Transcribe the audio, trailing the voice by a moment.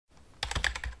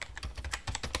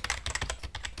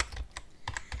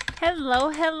Hello,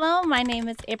 hello. My name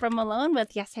is April Malone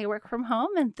with Yes, I Work From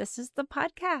Home, and this is the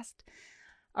podcast.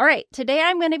 All right, today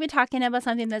I'm going to be talking about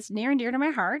something that's near and dear to my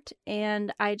heart,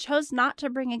 and I chose not to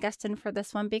bring a guest in for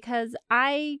this one because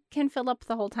I can fill up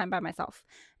the whole time by myself.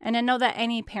 And I know that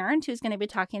any parent who's going to be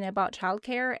talking about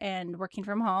childcare and working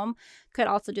from home could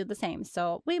also do the same.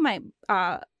 So we might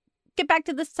get back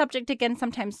to this subject again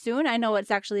sometime soon. I know it's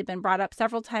actually been brought up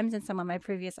several times in some of my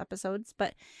previous episodes,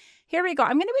 but here we go.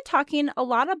 I'm going to be talking a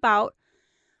lot about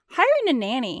hiring a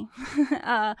nanny,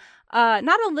 not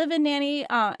a live-in nanny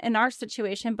in our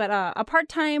situation, but a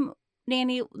part-time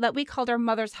nanny that we called our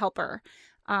mother's helper.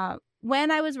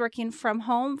 When I was working from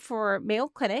home for Mayo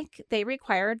Clinic, they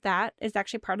required that is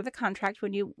actually part of the contract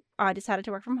when you decided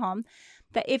to work from home,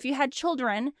 that if you had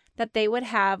children, that they would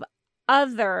have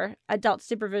other adult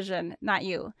supervision, not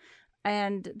you.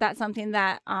 And that's something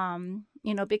that,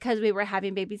 because we were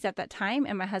having babies at that time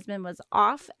and my husband was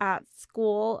off at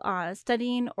school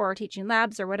studying or teaching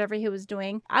labs or whatever he was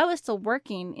doing, I was still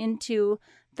working into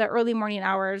the early morning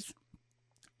hours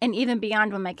and even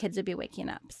beyond when my kids would be waking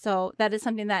up. So that is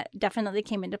something that definitely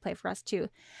came into play for us too.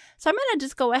 So I'm going to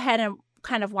just go ahead and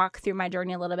kind of walk through my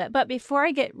journey a little bit. But before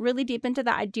I get really deep into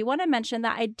that, I do want to mention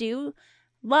that I do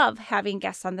love having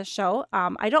guests on the show.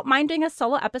 I don't mind doing a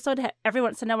solo episode every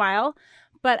once in a while,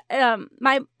 but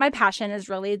my passion is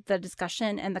really the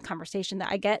discussion and the conversation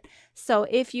that I get. So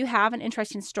if you have an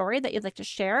interesting story that you'd like to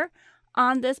share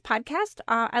on this podcast,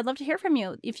 I'd love to hear from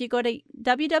you. If you go to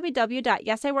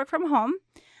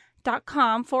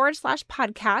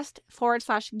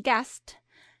www.yesiworkfromhome.com/podcast/guest,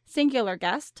 singular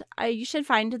guest, you should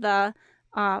find the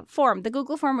form, the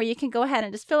Google form, where you can go ahead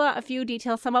and just fill out a few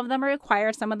details. Some of them are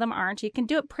required, some of them aren't. You can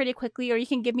do it pretty quickly, or you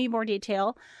can give me more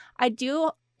detail. I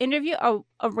do interview a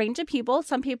range of people.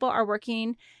 Some people are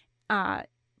working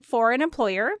for an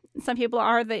employer. Some people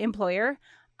are the employer.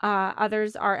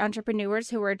 Others are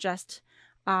entrepreneurs who are just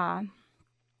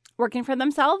working for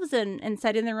themselves and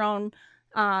setting their own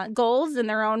goals and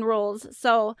their own rules.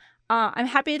 So I'm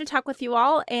happy to talk with you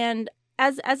all. And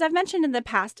as I've mentioned in the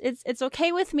past, it's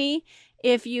okay with me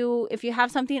if you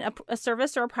have something, a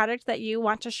service or a product that you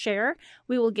want to share.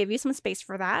 We will give you some space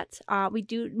for that. We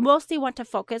do mostly want to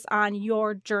focus on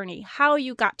your journey, how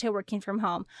you got to working from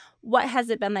home. What has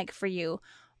it been like for you?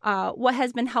 What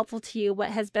has been helpful to you? What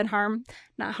has been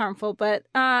not harmful, but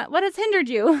what has hindered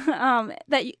you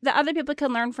that other people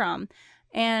can learn from?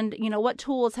 And, what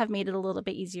tools have made it a little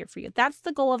bit easier for you. That's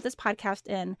the goal of this podcast.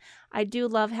 And I do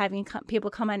love having people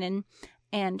come in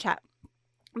and chat.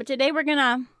 But today we're going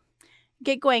to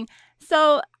get going.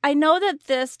 So I know that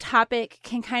this topic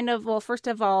can kind of, first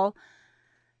of all,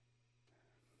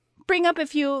 bring up a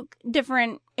few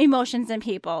different emotions in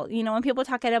people. When people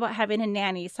talk about having a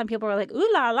nanny, some people are like, ooh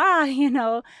la la,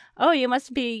 oh, you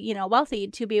must be, wealthy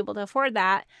to be able to afford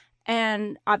that.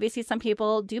 And obviously some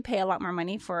people do pay a lot more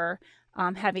money for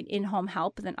having in-home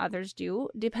help than others do.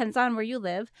 Depends on where you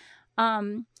live.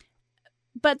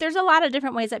 But there's a lot of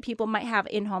different ways that people might have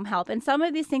in-home help. And some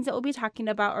of these things that we'll be talking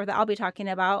about, or that I'll be talking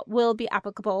about, will be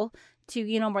applicable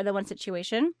to, more than one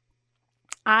situation.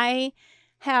 I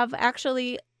have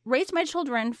actually raised my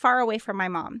children far away from my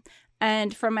mom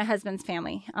and from my husband's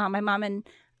family. My mom and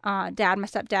dad, my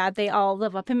stepdad, they all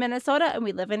live up in Minnesota and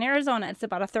we live in Arizona. It's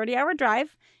about a 30-hour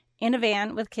drive in a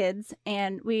van with kids,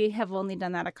 and we have only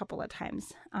done that a couple of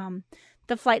times.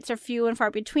 The flights are few and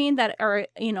far between that are,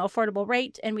 affordable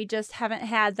rate, and we just haven't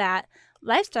had that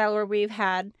lifestyle where we've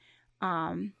had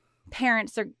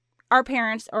parents or our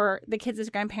parents or the kids'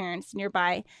 grandparents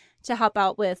nearby to help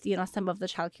out with, some of the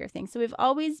childcare things. So we've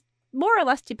always more or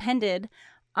less depended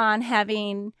on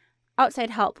having outside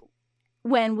help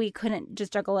when we couldn't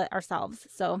just juggle it ourselves.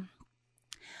 So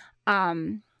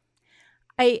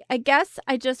I guess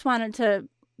I just wanted to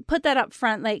put that up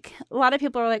front. Like, a lot of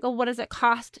people are like, oh, what does it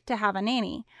cost to have a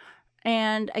nanny?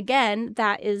 And again,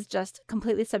 that is just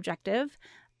completely subjective.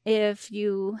 If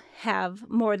you have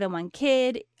more than one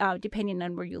kid, depending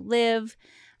on where you live,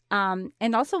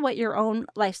 and also what your own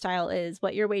lifestyle is,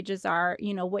 what your wages are,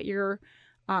 what your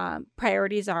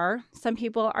priorities are. Some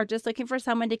people are just looking for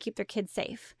someone to keep their kids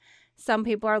safe. Some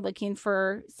people are looking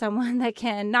for someone that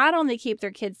can not only keep their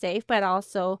kids safe, but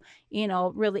also,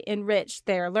 really enrich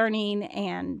their learning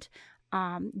and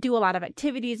do a lot of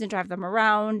activities and drive them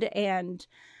around and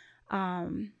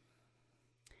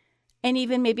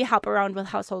even maybe help around with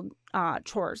household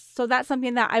chores. So that's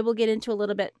something that I will get into a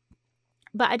little bit.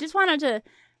 But I just wanted to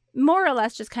more or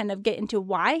less just kind of get into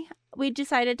why we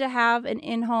decided to have an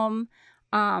in-home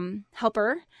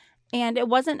helper. And it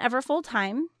wasn't ever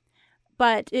full-time,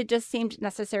 but it just seemed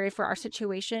necessary for our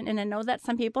situation. And I know that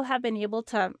some people have been able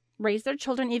to raise their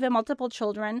children, even multiple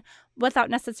children, without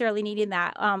necessarily needing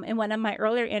that. In one of my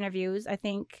earlier interviews, I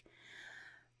think,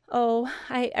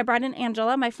 I brought in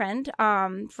Angela, my friend,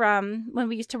 from when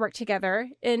we used to work together,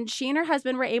 and she and her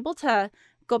husband were able to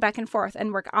go back and forth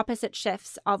and work opposite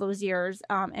shifts all those years,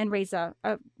 and raise a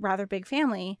rather big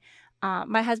family.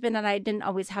 My husband and I didn't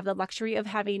always have the luxury of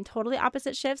having totally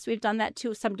opposite shifts. We've done that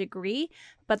to some degree,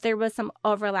 but there was some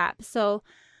overlap. So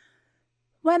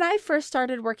when I first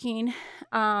started working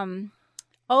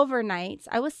overnights,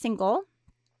 I was single.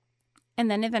 And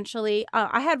then eventually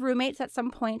I had roommates at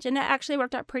some point, and it actually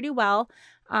worked out pretty well.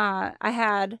 I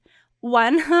had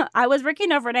one, I was working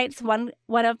overnights.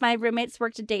 One of my roommates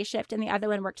worked a day shift and the other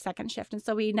one worked second shift. And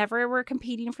so we never were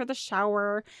competing for the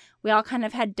shower. We all kind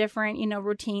of had different,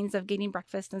 routines of getting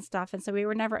breakfast and stuff. And so we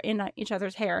were never in each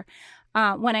other's hair.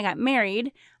 When I got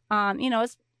married,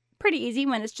 it's pretty easy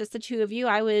when it's just the two of you.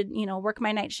 I would, work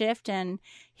my night shift and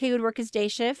he would work his day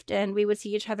shift, and we would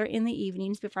see each other in the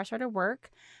evenings before I started work.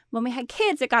 When we had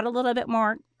kids, it got a little bit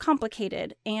more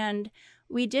complicated, and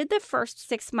we did the first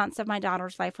 6 months of my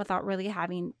daughter's life without really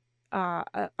having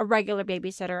a regular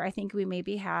babysitter. I think we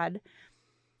maybe had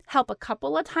help a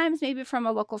couple of times, maybe from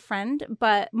a local friend,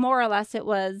 but more or less it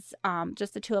was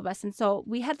just the two of us. And so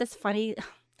we had this funny,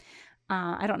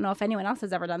 I don't know if anyone else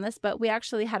has ever done this, but we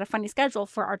actually had a funny schedule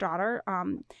for our daughter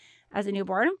as a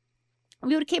newborn.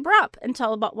 We would keep her up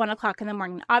until about 1 o'clock in the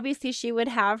morning. Obviously, she would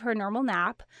have her normal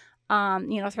nap,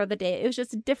 throughout the day. It was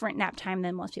just a different nap time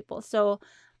than most people. So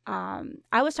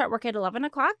I would start work at 11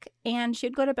 o'clock and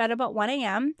she'd go to bed about 1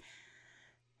 a.m.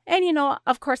 And,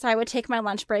 of course, I would take my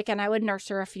lunch break and I would nurse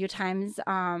her a few times.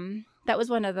 That was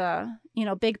one of the,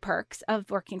 big perks of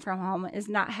working from home, is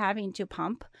not having to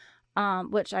pump,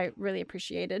 which I really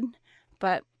appreciated.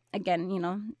 But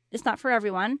again, it's not for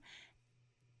everyone.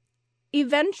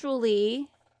 Eventually,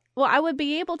 I would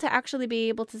be able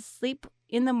to sleep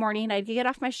in the morning. I'd get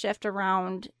off my shift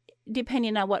around,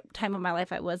 depending on what time of my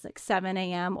life I was, like 7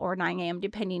 a.m. or 9 a.m.,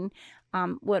 depending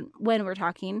when we're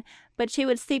talking. But she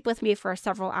would sleep with me for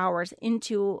several hours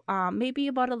into maybe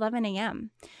about 11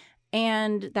 a.m.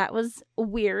 And that was a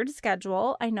weird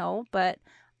schedule, I know, but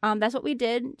that's what we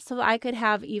did so I could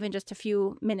have even just a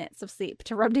few minutes of sleep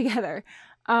to rub together.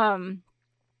 And,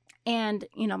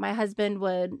 my husband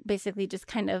would basically just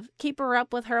kind of keep her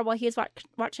up with her while he's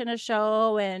watching a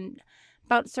show and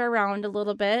bounce her around a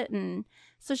little bit. And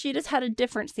so she just had a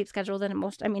different sleep schedule than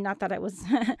most. I mean, not that I was,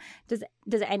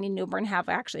 does any newborn have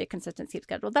actually a consistent sleep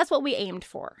schedule? That's what we aimed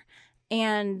for.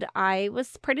 And I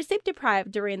was pretty sleep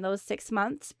deprived during those 6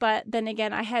 months. But then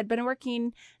again, I had been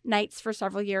working nights for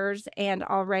several years and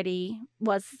already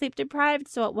was sleep deprived.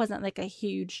 So it wasn't like a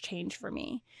huge change for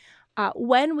me.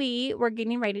 When we were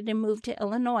getting ready to move to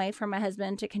Illinois for my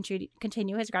husband to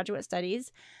continue his graduate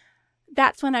studies,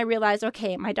 that's when I realized,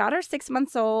 okay, my daughter's 6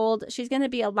 months old. She's going to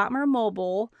be a lot more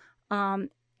mobile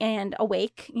and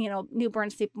awake.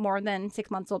 Newborns sleep more than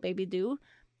 6 months old babies do.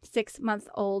 6 month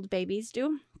old babies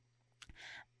do.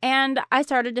 And I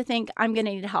started to think I'm going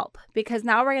to need help, because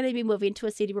now we're going to be moving to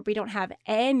a city where we don't have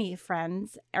any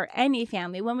friends or any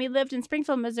family. When we lived in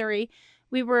Springfield, Missouri,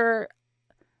 we had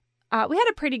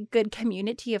a pretty good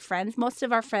community of friends. Most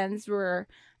of our friends were,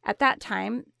 at that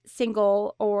time,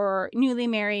 single or newly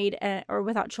married or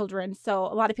without children. So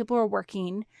a lot of people were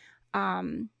working.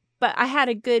 But I had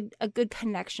a good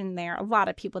connection there. A lot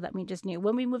of people that we just knew.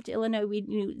 When we moved to Illinois, we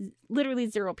knew literally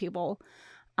zero people.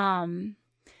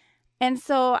 And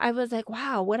so I was like,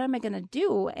 wow, what am I going to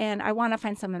do? And I want to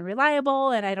find someone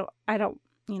reliable. And I don't,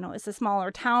 it's a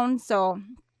smaller town. So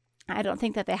I don't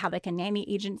think that they have like a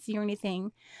nanny agency or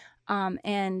anything.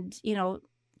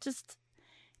 Just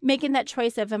making that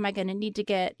choice of, am I going to need to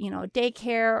get,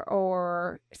 daycare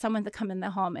or someone to come in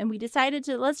the home? And we decided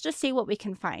let's just see what we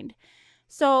can find.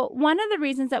 So one of the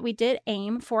reasons that we did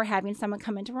aim for having someone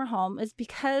come into our home is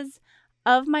because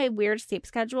of my weird sleep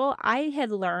schedule. I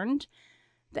had learned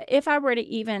that if I were to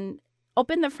even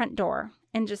open the front door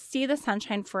and just see the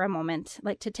sunshine for a moment,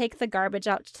 like to take the garbage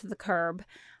out to the curb,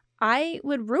 I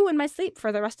would ruin my sleep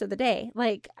for the rest of the day.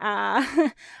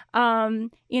 I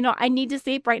need to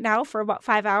sleep right now for about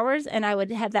 5 hours, and I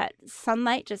would have that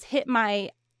sunlight just hit my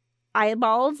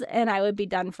eyeballs and I would be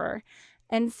done for.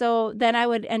 And so then I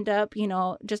would end up,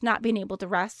 just not being able to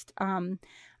rest.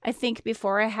 I think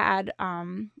before I had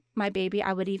my baby,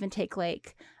 I would even take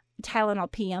like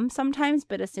Tylenol PM sometimes,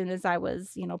 but as soon as I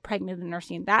was, pregnant and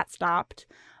nursing, that stopped.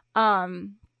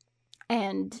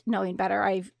 And knowing better,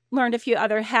 I've learned a few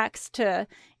other hacks to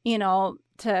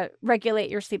regulate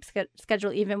your sleep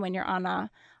schedule even when you're on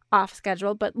a off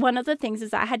schedule. But one of the things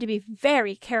is I had to be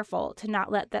very careful to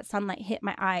not let that sunlight hit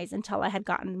my eyes until I had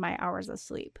gotten my hours of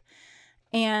sleep.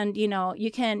 And,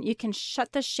 you can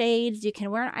shut the shades, you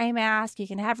can wear an eye mask, you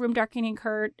can have room darkening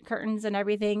curtains and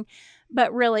everything.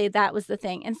 But really, that was the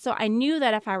thing. And so I knew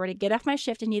that if I were to get off my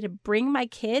shift and need to bring my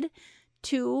kid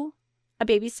to a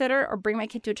babysitter or bring my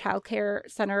kid to a childcare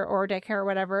center or daycare or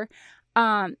whatever,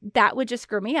 that would just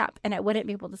screw me up and I wouldn't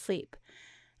be able to sleep.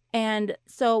 And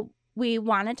so we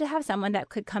wanted to have someone that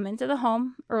could come into the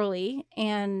home early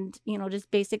and,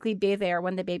 just basically be there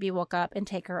when the baby woke up and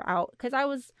take her out. Because I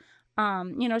was,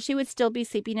 she would still be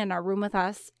sleeping in our room with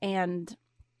us. And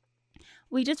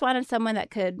we just wanted someone that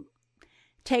could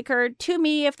take her to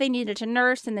me if they needed to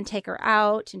nurse and then take her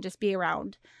out and just be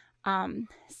around.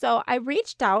 So I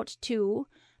reached out to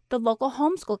the local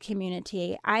homeschool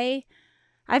community. I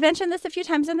mentioned this a few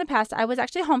times in the past. I was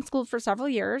actually homeschooled for several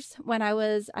years. When I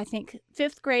was, I think,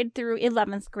 5th grade through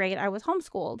 11th grade, I was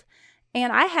homeschooled.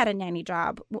 And I had a nanny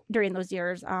job during those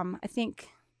years. I think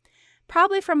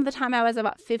probably from the time I was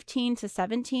about 15 to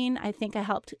 17, I think I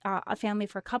helped a family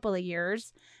for a couple of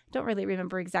years. Don't really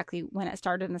remember exactly when it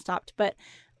started and stopped. But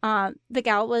the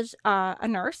gal was a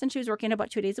nurse, and she was working about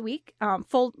 2 days a week,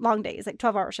 full long days, like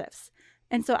 12-hour shifts.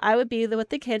 And so I would be with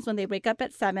the kids when they wake up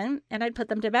at 7, and I'd put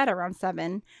them to bed around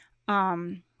 7,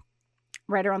 right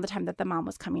around the time that the mom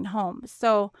was coming home.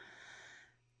 So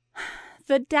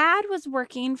the dad was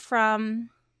working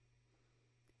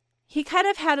he kind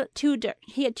of had two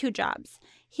jobs.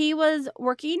 He was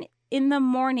working in the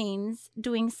mornings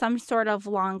doing some sort of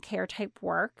lawn care type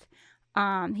work.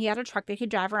 He had a truck that he'd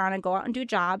drive around and go out and do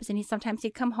jobs. And sometimes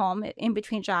he'd come home in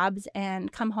between jobs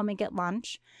and come home and get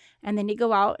lunch. And then he'd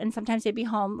go out and sometimes he'd be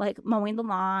home like mowing the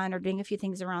lawn or doing a few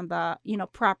things around the,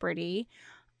 property.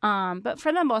 But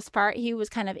for the most part, he was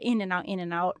kind of in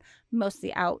and out,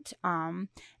 mostly out. And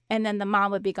then the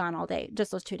mom would be gone all day,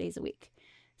 just those 2 days a week.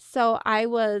 So I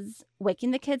was waking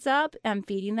the kids up and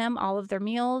feeding them all of their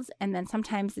meals. And then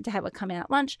sometimes the dad would come in at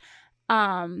lunch.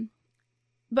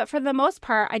 But for the most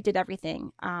part, I did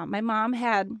everything. My mom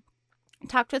had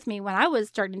talked with me when I was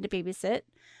starting to babysit.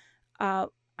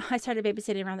 I started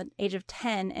babysitting around the age of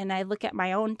 10, and I look at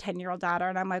my own 10-year-old daughter,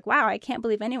 and I'm like, wow, I can't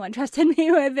believe anyone trusted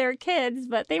me with their kids.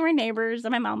 But they were neighbors,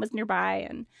 and my mom was nearby,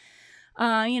 and,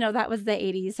 that was the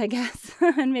 80s, I guess,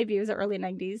 and maybe it was the early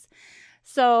 90s.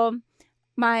 So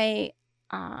my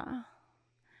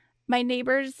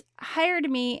neighbors hired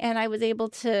me, and I was able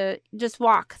to just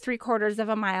walk 3/4 of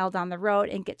a mile down the road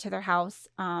and get to their house.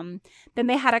 Then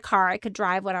they had a car I could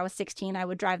drive when I was 16. I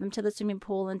would drive them to the swimming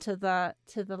pool and to the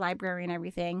library and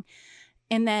everything.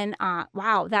 And then,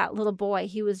 wow, that little boy,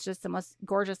 he was just the most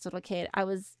gorgeous little kid. I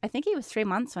think he was 3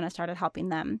 months when I started helping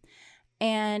them.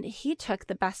 And he took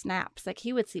the best naps. Like,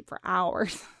 he would sleep for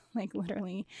hours. Like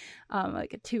literally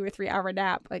like a 2 or 3 hour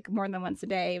nap, like more than once a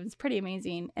day. It was pretty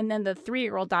amazing. And then the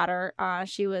 3-year-old daughter,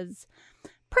 she was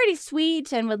pretty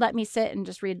sweet and would let me sit and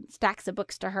just read stacks of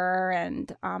books to her.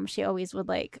 And she always would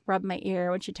like rub my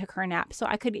ear when she took her nap. So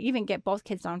I could even get both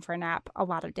kids down for a nap a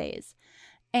lot of days.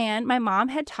 And my mom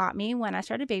had taught me when I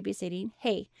started babysitting,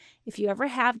 hey, if you ever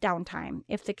have downtime,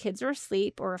 if the kids are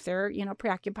asleep or if they're,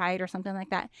 preoccupied or something like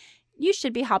that, you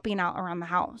should be helping out around the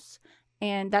house.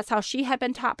 And that's how she had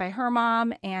been taught by her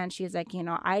mom. And she's like,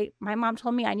 my mom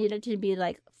told me I needed to be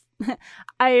like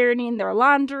ironing their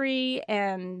laundry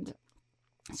and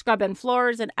scrubbing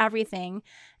floors and everything.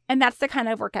 And that's the kind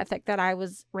of work ethic that I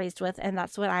was raised with. And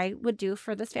that's what I would do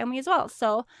for this family as well.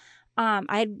 So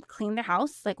I'd clean their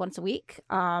house like once a week,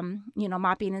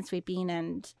 mopping and sweeping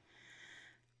and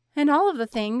all of the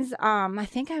things. I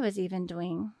think I was even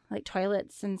doing like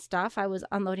toilets and stuff. I was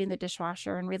unloading the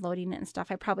dishwasher and reloading it and stuff.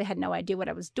 I probably had no idea what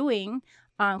I was doing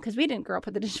because we didn't grow up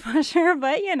with a dishwasher,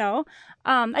 but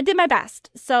I did my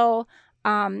best. So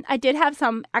I did have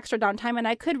some extra downtime and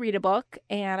I could read a book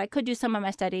and I could do some of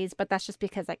my studies, but that's just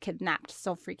because I kid napped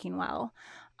so freaking well.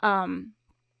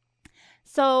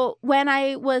 So when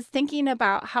I was thinking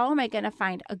about how am I going to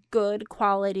find a good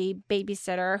quality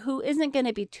babysitter who isn't going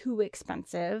to be too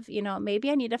expensive,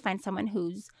 maybe I need to find someone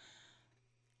who's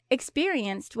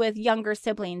experienced with younger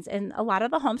siblings. And a lot of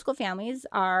the homeschool families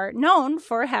are known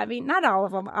for having, not all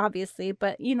of them, obviously,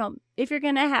 but, if you're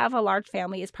going to have a large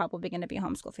family, it's probably going to be a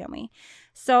homeschool family.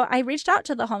 So I reached out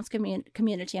to the homeschool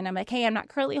community and I'm like, hey, I'm not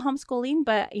currently homeschooling,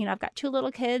 but, I've got 2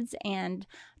 little kids and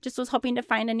just was hoping to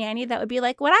find a nanny that would be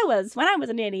like what I was when I was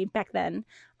a nanny back then.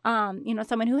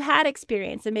 Someone who had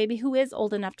experience and maybe who is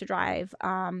old enough to drive,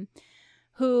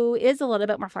 who is a little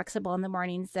bit more flexible in the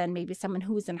mornings than maybe someone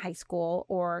who's in high school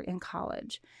or in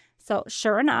college. So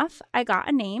sure enough, I got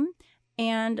a name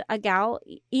and a gal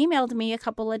emailed me a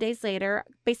couple of days later,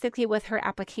 basically with her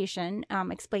application,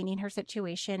 explaining her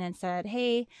situation and said,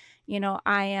 hey,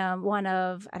 I am one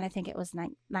of, and I think it was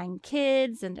nine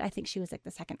kids, and I think she was like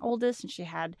the second oldest, and she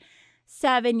had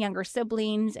 7 younger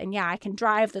siblings. And yeah, I can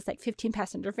drive this like 15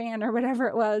 passenger van or whatever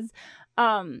it was.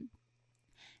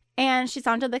 And she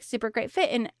sounded like super great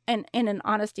fit. And in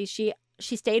honesty, she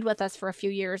stayed with us for a few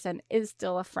years and is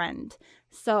still a friend.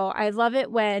 So I love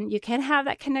it when you can have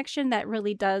that connection that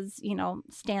really does,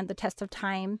 stand the test of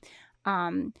time.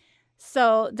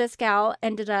 So this gal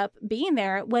ended up being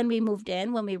there when we moved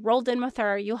in, when we rolled in with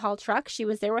our U-Haul truck. She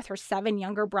was there with her 7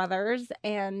 younger brothers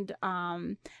and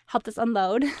helped us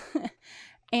unload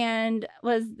and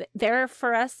was there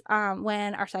for us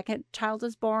when our second child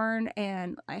was born.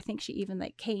 And I think she even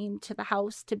came to the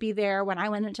house to be there when I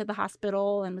went into the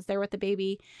hospital and was there with the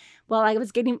baby while I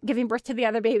was giving birth to the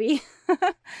other baby.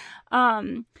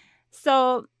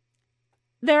 So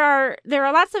there are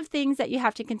lots of things that you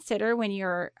have to consider when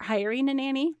you're hiring a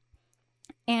nanny,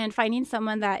 and finding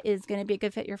someone that is going to be a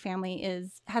good fit your family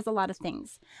has a lot of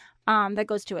things that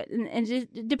goes to it. And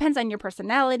it depends on your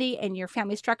personality and your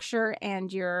family structure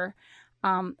and your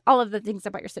all of the things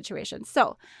about your situation.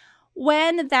 So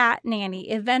when that nanny,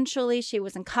 eventually she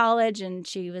was in college and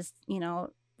she was,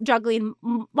 juggling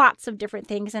lots of different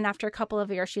things. And after a couple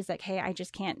of years, she's like, hey, I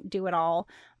just can't do it all.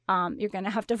 You're going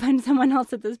to have to find someone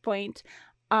else at this point.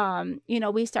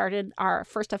 We started our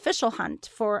first official hunt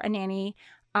for a nanny,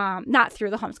 not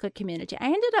through the homeschool community. I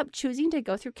ended up choosing to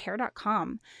go through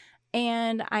care.com.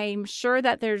 And I'm sure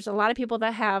that there's a lot of people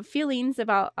that have feelings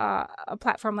about a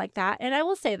platform like that. And I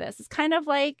will say this, it's kind of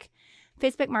like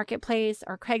Facebook Marketplace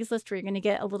or Craigslist, where you're going to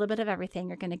get a little bit of everything.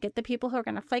 You're going to get the people who are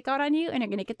going to flake out on you, and you're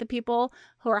going to get the people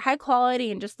who are high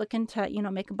quality and just looking to,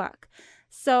 make a buck.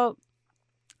 So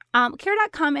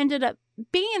care.com ended up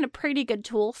being a pretty good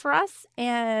tool for us,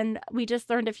 and we just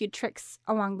learned a few tricks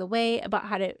along the way about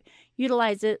how to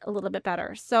utilize it a little bit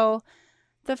better. So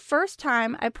the first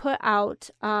time I put out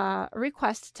a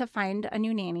request to find a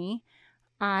new nanny,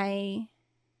 I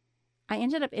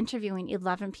ended up interviewing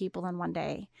 11 people in one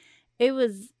day. It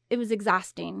was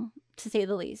exhausting, to say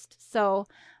the least. So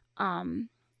I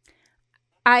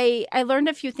learned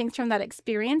a few things from that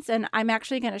experience, and I'm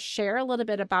actually going to share a little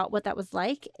bit about what that was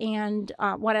like and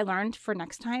what I learned for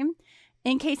next time,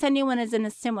 in case anyone is in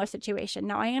a similar situation.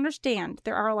 Now, I understand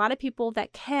there are a lot of people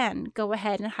that can go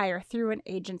ahead and hire through an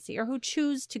agency, or who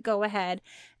choose to go ahead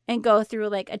and go through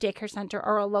like a daycare center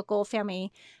or a local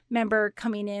family member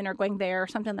coming in or going there or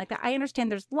something like that. I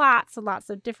understand there's lots and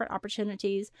lots of different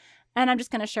opportunities, and I'm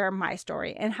just going to share my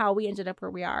story and how we ended up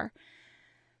where we are.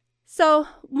 So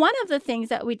one of the things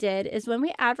that we did is when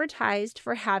we advertised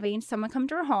for having someone come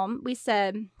to our home,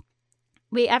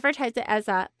 we advertised it as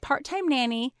a part-time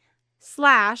nanny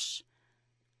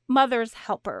 / mother's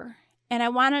helper. And I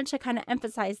wanted to kind of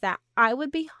emphasize that I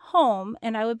would be home,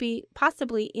 and I would be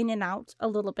possibly in and out a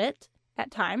little bit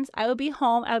at times. I would be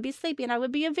home, I would be sleeping, I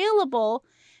would be available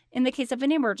in the case of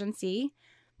an emergency.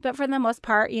 But for the most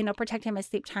part, protecting my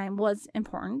sleep time was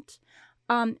important.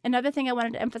 Another thing I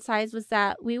wanted to emphasize was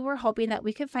that we were hoping that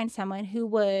we could find someone who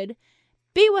would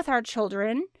be with our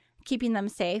children, keeping them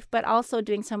safe, but also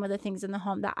doing some of the things in the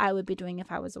home that I would be doing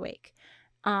if I was awake.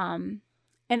 And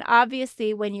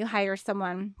obviously, when you hire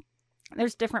someone,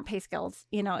 there's different pay scales.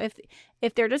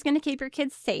 If they're just going to keep your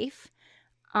kids safe,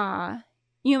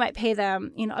 you might pay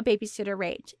them, a babysitter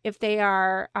rate. If they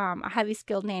are a highly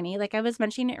skilled nanny, like I was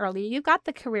mentioning earlier, you've got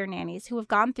the career nannies who have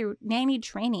gone through nanny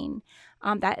training.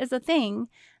 That is a thing,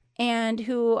 and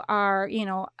who are,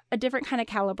 a different kind of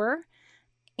caliber.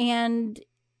 And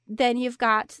then you've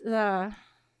got the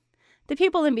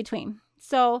people in between.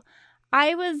 So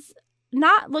I was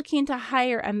not looking to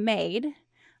hire a maid.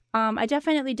 I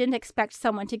definitely didn't expect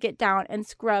someone to get down and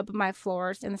scrub my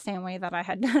floors in the same way that I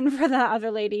had done for the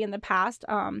other lady in the past.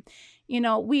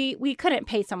 We couldn't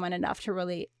pay someone enough to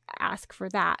really ask for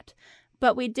that.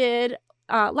 But we did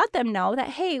let them know that,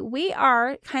 hey, we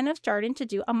are kind of starting to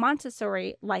do a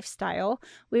Montessori lifestyle.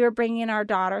 We were bringing our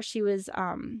daughter. She was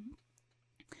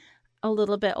a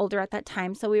little bit older at that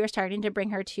time. So we were starting to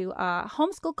bring her to a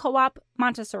homeschool co-op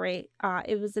Montessori.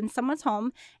 It was in someone's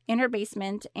home in her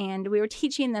basement, and we were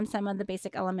teaching them some of the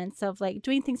basic elements of like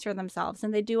doing things for themselves.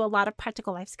 And they do a lot of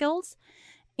practical life skills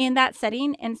in that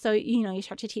setting. And so, you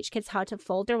start to teach kids how to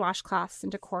fold their washcloths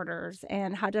into quarters,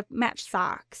 and how to match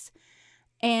socks,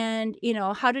 and,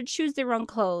 how to choose their own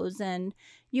clothes. And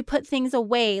you put things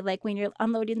away, like when you're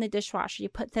unloading the dishwasher, you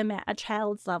put them at a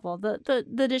child's level,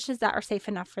 the dishes that are safe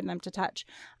enough for them to touch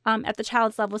at the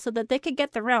child's level, so that they could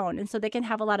get their own, and so they can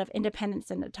have a lot of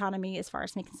independence and autonomy as far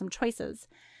as making some choices.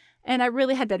 And I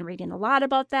really had been reading a lot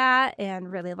about that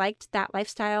and really liked that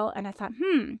lifestyle. And I thought,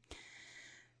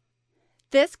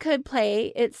 this could play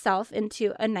itself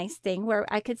into a nice thing where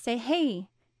I could say, hey,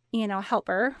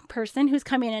 helper person who's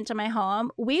coming into my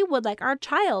home, we would like our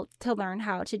child to learn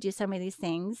how to do some of these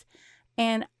things.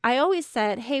 And I always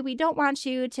said, hey, we don't want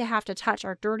you to have to touch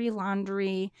our dirty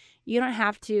laundry. You don't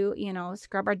have to,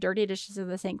 scrub our dirty dishes in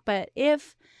the sink. But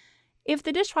if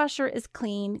the dishwasher is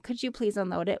clean, could you please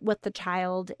unload it with the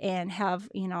child and have,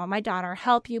 my daughter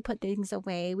help you put things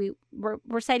away?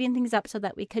 We're setting things up so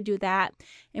that we could do that.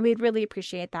 And we'd really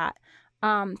appreciate that.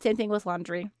 Same thing with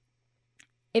laundry.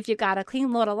 If you've got a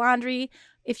clean load of laundry,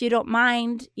 if you don't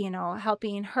mind,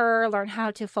 helping her learn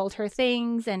how to fold her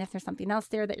things, and if there's something else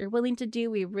there that you're willing to do,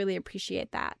 we really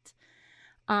appreciate that.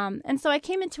 And so I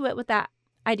came into it with that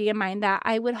idea in mind that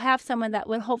I would have someone that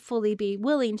would hopefully be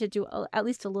willing to do at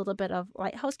least a little bit of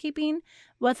light housekeeping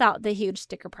without the huge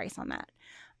sticker price on that.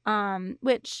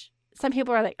 Which some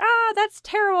people are like, that's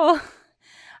terrible.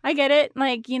 I get it.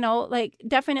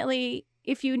 Definitely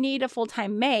if you need a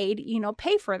full-time maid,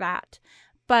 pay for that.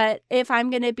 But if I'm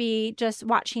going to be just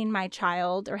watching my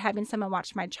child or having someone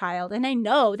watch my child, and I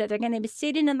know that they're going to be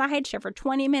sitting in the high chair for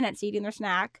 20 minutes eating their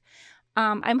snack,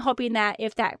 I'm hoping that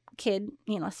if that kid,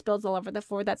 spills all over the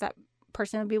floor, that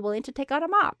person would be willing to take out a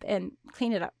mop and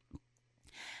clean it up.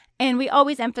 And we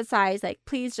always emphasize,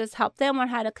 please just help them learn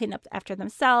how to clean up after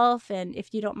themselves. And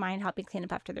if you don't mind helping clean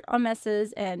up after their own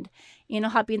messes and,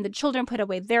 helping the children put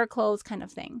away their clothes kind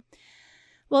of thing.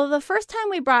 Well, the first time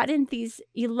we brought in these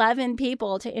 11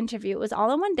 people to interview, it was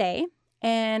all in one day.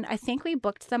 And I think we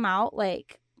booked them out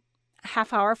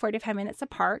half hour, 45 minutes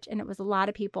apart. And it was a lot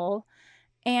of people.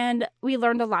 And we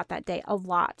learned a lot that day, a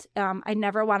lot. I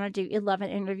never want to do 11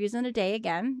 interviews in a day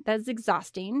again. That's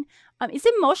exhausting. It's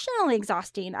emotionally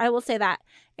exhausting. I will say that.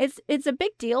 It's a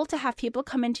big deal to have people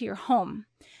come into your home.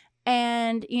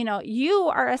 And, you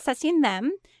are assessing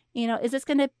them. Is this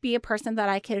going to be a person that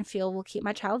I can feel will keep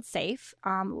my child safe?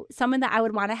 Someone that I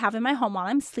would want to have in my home while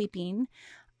I'm sleeping.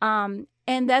 And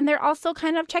then they're also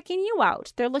kind of checking you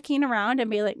out. They're looking around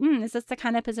and be like, is this the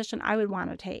kind of position I would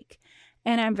want to take?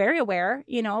 And I'm very aware,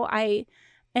 I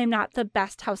am not the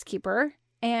best housekeeper.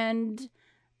 And,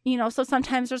 so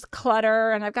sometimes there's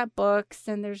clutter and I've got books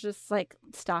and there's just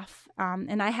stuff.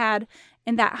 And I had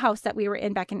in that house that we were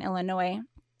in back in Illinois,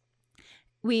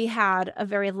 we had a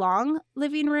very long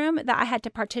living room that I had to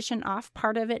partition off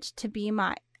part of it to be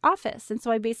my office. And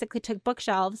so I basically took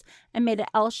bookshelves and made an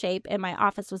L shape, and my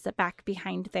office was back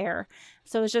behind there.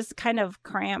 So it was just kind of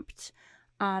cramped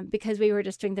because we were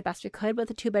just doing the best we could with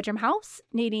a 2-bedroom house,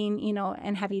 needing,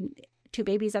 and having 2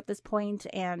 babies at this point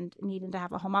and needing to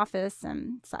have a home office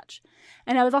and such.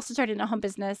 And I was also starting a home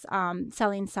business,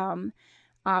 selling some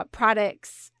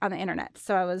products on the internet.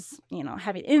 So I was,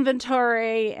 having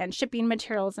inventory and shipping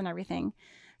materials and everything.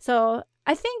 So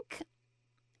I think,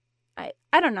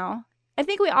 I don't know. I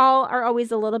think we all are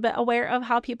always a little bit aware of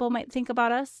how people might think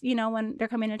about us, when they're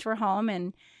coming into our home.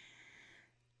 And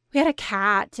we had a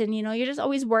cat and, you're just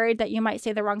always worried that you might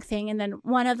say the wrong thing. And then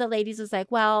one of the ladies was like,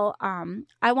 well,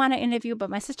 I want to interview, but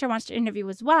my sister wants to interview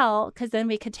as well, because then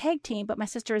we could tag team. But my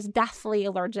sister is deathly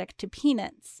allergic to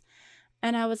peanuts.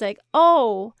 And I was like,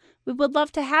 oh, we would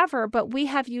love to have her, but we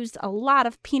have used a lot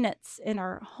of peanuts in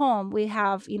our home. We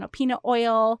have, peanut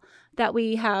oil that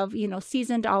we have,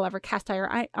 seasoned all of our cast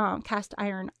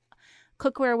iron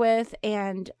cookware with.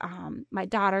 And my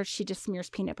daughter, she just smears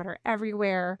peanut butter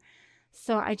everywhere.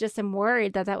 So I just am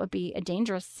worried that would be a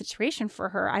dangerous situation for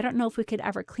her. I don't know if we could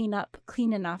ever clean up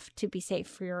clean enough to be safe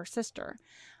for your sister.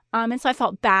 And so I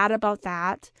felt bad about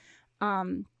that.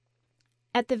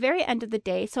 At the very end of the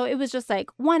day, so it was just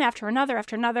one after another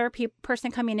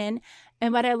person coming in.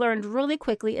 And what I learned really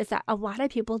quickly is that a lot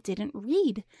of people didn't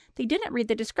read. They didn't read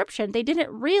the description. They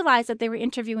didn't realize that they were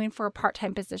interviewing for a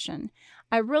part-time position.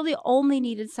 I really only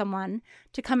needed someone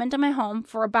to come into my home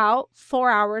for about 4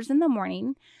 hours in the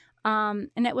morning. And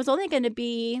it was only going to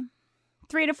be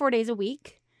 3 to 4 days a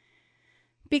week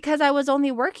because I was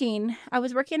working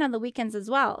on the weekends as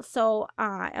well. So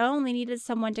I only needed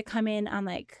someone to come in on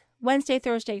Wednesday,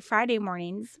 Thursday, Friday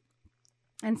mornings,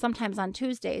 and sometimes on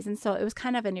Tuesdays. And so it was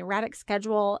kind of an erratic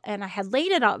schedule. And I had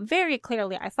laid it out very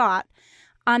clearly, I thought,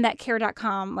 on that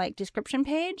care.com description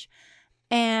page.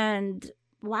 And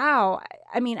wow,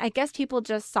 I guess people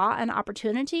just saw an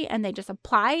opportunity and they just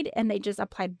applied, and they just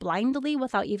applied blindly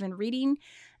without even reading.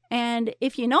 And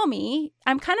if you know me,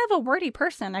 I'm kind of a wordy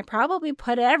person. I probably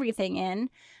put everything in.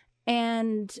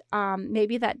 And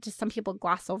maybe that just some people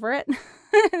gloss over it.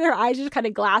 Their eyes just kind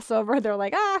of glass over. They're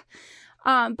like,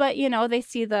 but they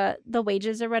see the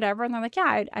wages or whatever, and they're like,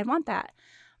 yeah, I want that.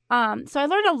 So I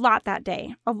learned a lot that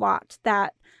day,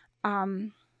 that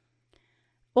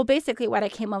Well, basically what I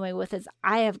came away with is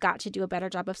I have got to do a better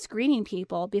job of screening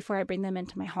people before I bring them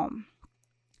into my home.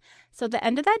 So at the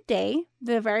end of that day,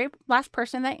 the very last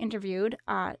person that I interviewed,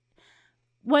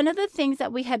 one of the things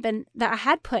that I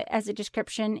had put as a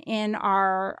description in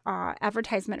our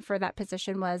advertisement for that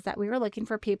position was that we were looking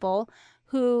for people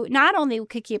who not only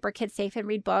could keep our kids safe and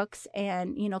read books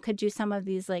and, could do some of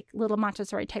these like little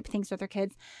Montessori type things with their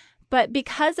kids, but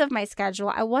because of my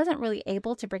schedule, I wasn't really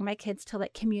able to bring my kids to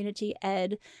like community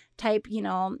ed type,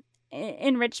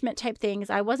 enrichment type things.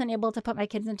 I wasn't able to put my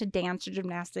kids into dance or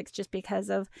gymnastics just because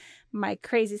of my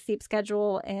crazy sleep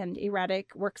schedule and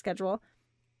erratic work schedule.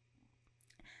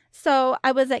 So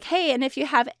I was like, hey, and if you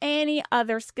have any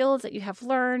other skills that you have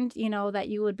learned, that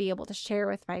you would be able to share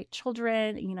with my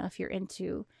children, if you're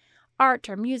into art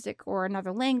or music or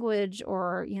another language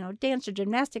or, dance or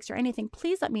gymnastics or anything,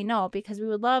 please let me know, because we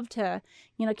would love to,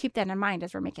 keep that in mind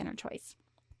as we're making our choice.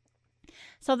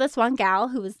 So this one gal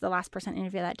who was the last person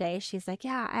interviewed that day, she's like,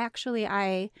 yeah,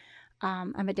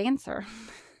 I'm a dancer.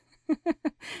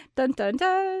 Dun, dun,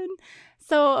 dun.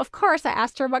 So, of course, I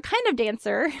asked her, what kind of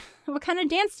dancer? What kind of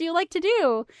dance do you like to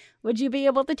do? Would you be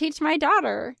able to teach my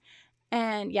daughter?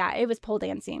 And yeah, it was pole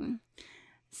dancing.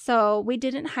 So we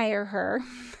didn't hire her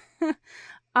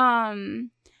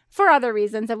for other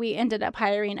reasons. That we ended up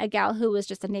hiring a gal who was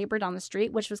just a neighbor down the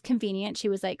street, which was convenient. She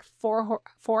was like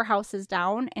four houses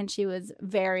down, and she was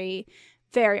very,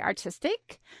 very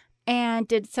artistic and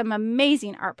did some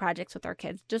amazing art projects with our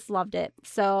kids. Just loved it.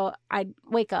 So I'd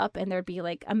wake up and there'd be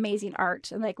like amazing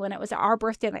art. And like when it was our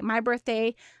birthday, like my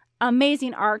birthday,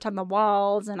 amazing art on the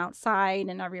walls and outside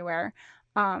and everywhere.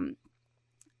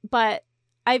 But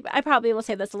I probably will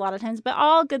say this a lot of times, but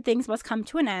all good things must come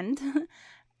to an end.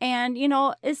 And,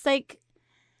 it's like,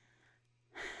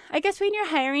 I guess when you're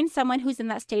hiring someone who's in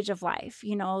that stage of life,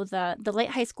 the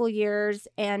late high school years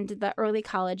and the early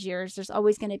college years, there's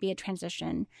always going to be a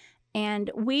transition.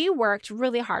 And we worked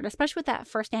really hard, especially with that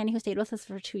first nanny who stayed with us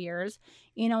for 2 years.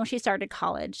 When she started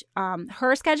college,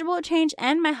 her schedule would change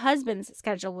and my husband's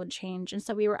schedule would change. And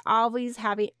so we were always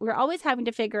having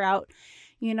to figure out,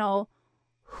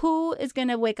 who is going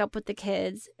to wake up with the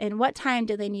kids and what time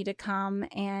do they need to come?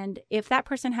 And if that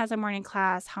person has a morning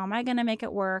class, how am I going to make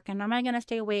it work? And am I going to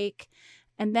stay awake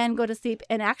and then go to sleep?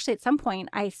 And actually at some point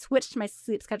I switched my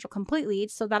sleep schedule completely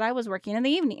so that I was working in the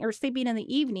evening or sleeping in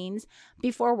the evenings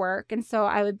before work. And so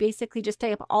I would basically just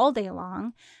stay up all day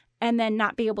long and then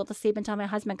not be able to sleep until my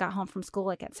husband got home from school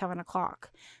like at 7:00.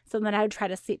 So then I would try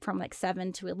to sleep from like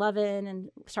 7 to 11 and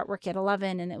start work at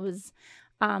 11. And it was,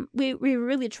 we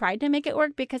really tried to make it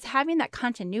work, because having that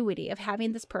continuity of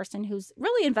having this person who's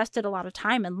really invested a lot of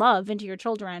time and love into your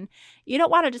children, you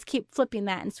don't want to just keep flipping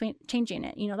that and changing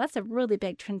it. That's a really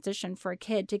big transition for a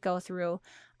kid to go through.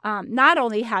 Not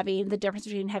only having the difference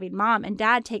between having mom and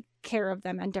dad take care of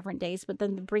them on different days, but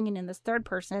then bringing in this third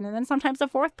person and then sometimes a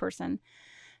fourth person.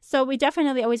 So we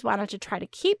definitely always wanted to try to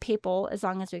keep people as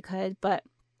long as we could. But,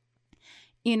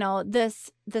 this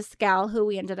gal who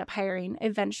we ended up hiring,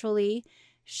 eventually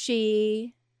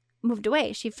she moved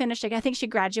away. She finished, I think she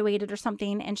graduated or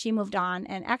something, and she moved on.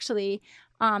 And actually,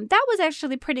 that was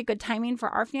actually pretty good timing for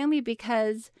our family,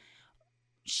 because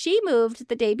she moved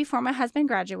the day before my husband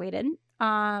graduated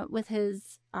with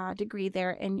his degree there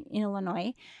in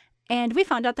Illinois. And we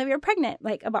found out that we were pregnant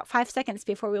like about 5 seconds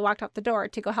before we walked out the door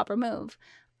to go help her move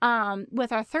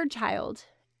with our third child.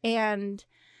 And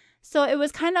so it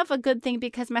was kind of a good thing,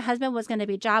 because my husband was going to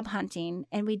be job hunting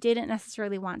and we didn't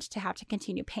necessarily want to have to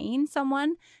continue paying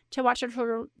someone to watch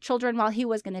our children while he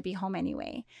was going to be home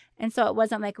anyway. And so it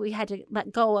wasn't like we had to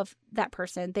let go of that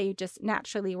person. They just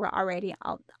naturally were already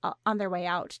out, on their way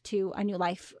out to a new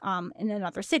life in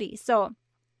another city. So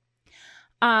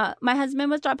my husband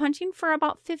was job hunting for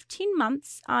about 15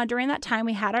 months. During that time,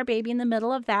 we had our baby. In the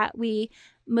middle of that, we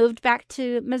moved back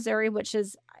to Missouri, which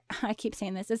is, I keep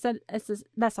saying this,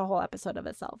 that's a whole episode of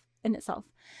itself.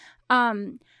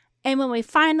 And when we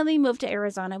finally moved to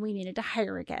Arizona, we needed to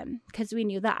hire again, because we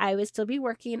knew that I would still be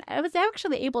working. I was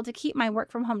actually able to keep my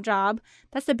work from home job.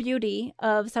 That's the beauty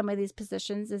of some of these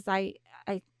positions, is I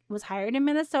was hired in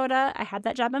Minnesota. I had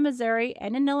that job in Missouri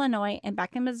and in Illinois and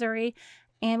back in Missouri.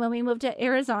 And when we moved to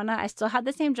Arizona, I still had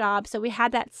the same job. So we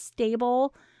had that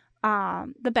stable,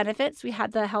 the benefits. We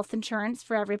had the health insurance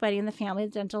for everybody in the family,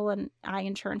 dental and eye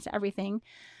insurance, everything,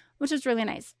 which was really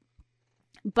nice.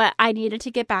 But I needed to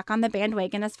get back on the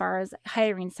bandwagon as far as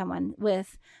hiring someone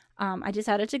with, I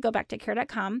decided to go back to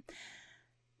care.com.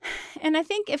 And I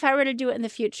think if I were to do it in the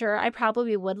future, I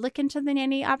probably would look into the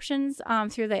nanny options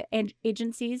through the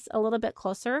agencies a little bit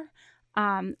closer.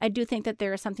 I do think that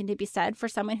there is something to be said for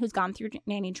someone who's gone through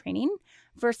nanny training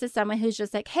versus someone who's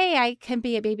just like, hey, I can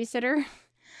be a babysitter.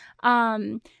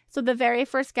 So the very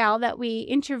first gal that we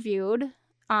interviewed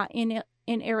in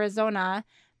Arizona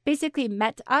basically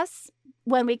met us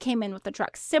when we came in with the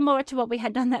truck, similar to what we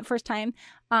had done that first time.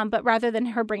 But rather than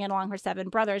her bringing along her 7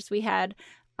 brothers, we had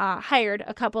hired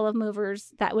a couple of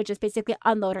movers that would just basically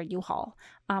unload our U-Haul.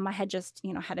 I had just,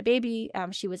 had a baby.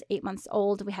 She was 8 months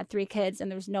old. We had 3 kids, and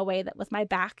there was no way that with my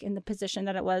back in the position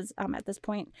that it was at this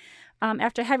point,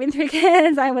 after having 3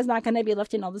 kids, I was not going to be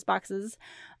lifting all those boxes.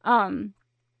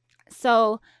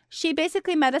 So she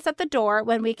basically met us at the door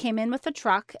when we came in with the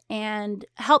truck and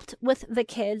helped with the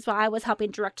kids while I was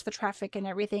helping direct the traffic and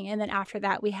everything. And then after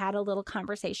that, we had a little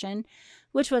conversation,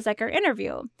 which was like our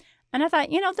interview. And I thought,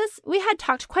 we had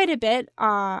talked quite a bit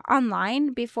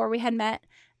online before we had met.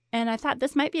 And I thought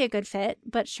this might be a good fit.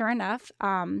 But sure enough,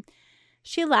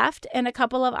 she left. And a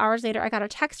couple of hours later, I got a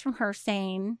text from her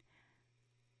saying,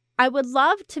 I would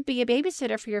love to be a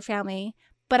babysitter for your family,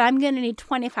 but I'm going to need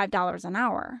 $25 an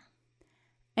hour.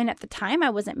 And at the time, I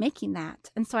wasn't making that.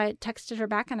 And so I texted her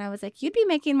back and I was like, you'd be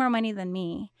making more money than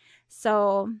me.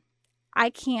 So I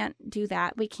can't do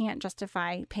that. We can't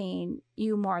justify paying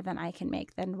you more than I can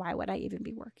make. Then why would I even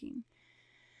be working?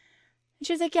 And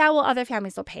she was like, yeah, well, other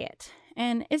families will pay it.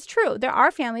 And it's true. There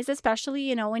are families,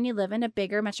 especially, when you live in a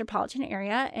bigger metropolitan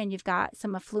area and you've got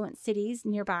some affluent cities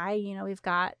nearby, we've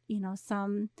got,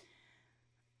 some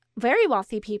very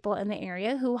wealthy people in the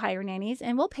area who hire nannies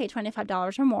and will pay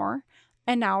 $25 or more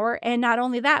an hour. And not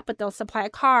only that, but they'll supply a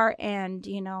car and,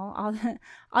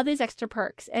 all these extra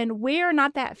perks. And we're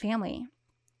not that family.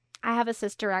 I have a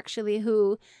sister actually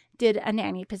who did a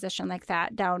nanny position like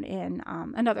that down in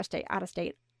another state, out of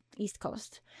state, East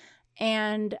Coast.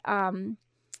 And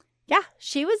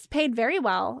she was paid very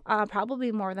well,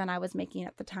 probably more than I was making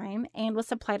at the time, and was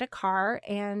supplied a car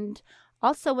and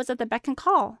also was at the beck and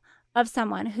call of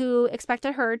someone who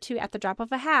expected her to, at the drop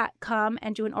of a hat, come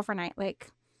and do an overnight,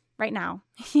 like right now,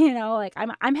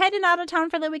 I'm heading out of town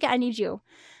for the weekend. I need you.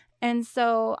 And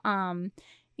so,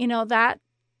 that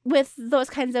with those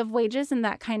kinds of wages and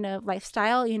that kind of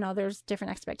lifestyle, there's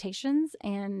different expectations,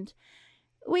 and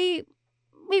we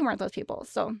weren't those people.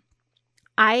 So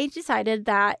I decided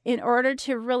that in order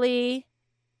to really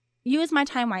use my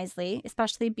time wisely,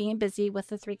 especially being busy with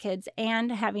the 3 kids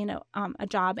and having a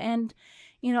job and,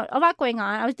 a lot going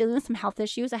on, I was dealing with some health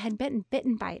issues. I had been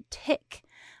bitten by a tick.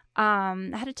 I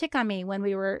had a tick on me when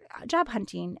we were job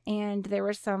hunting, and there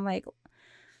were some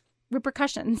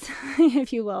repercussions,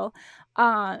 if you will.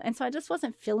 And so I just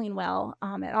wasn't feeling well.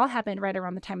 It all happened right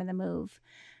around the time of the move.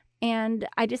 And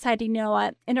I decided, you know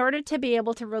what, in order to be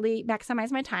able to really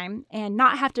maximize my time and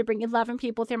not have to bring 11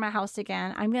 people through my house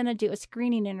again, I'm going to do a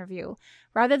screening interview.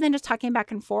 Rather than just talking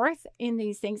back and forth in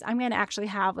these things, I'm going to actually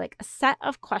have a set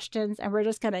of questions, and we're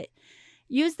just going to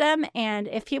use them. And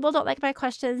if people don't like my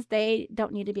questions, they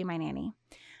don't need to be my nanny.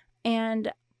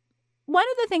 And one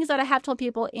of the things that I have told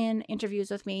people in interviews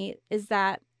with me is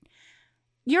that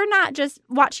you're not just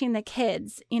watching the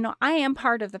kids. I am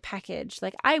part of the package.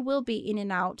 I will be in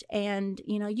and out, and,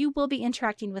 you will be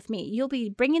interacting with me. You'll be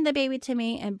bringing the baby to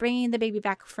me and bringing the baby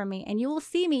back from me, and you will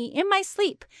see me in my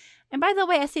sleep. And by the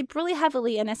way, I sleep really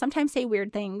heavily, and I sometimes say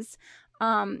weird things.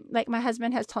 My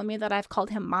husband has told me that I've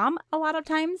called him mom a lot of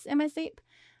times in my sleep,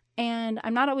 and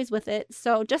I'm not always with it.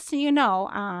 So just so you know,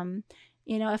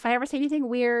 if I ever say anything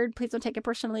weird, please don't take it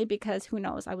personally, because who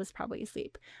knows, I was probably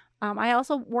asleep. I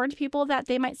also warned people that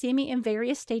they might see me in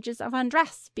various stages of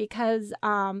undress because,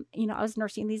 I was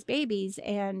nursing these babies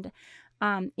and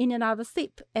in and out of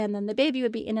sleep. And then the baby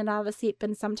would be in and out of sleep.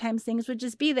 And sometimes things would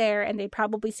just be there and they'd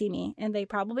probably see me, and they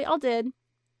probably all did.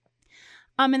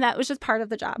 And that was just part of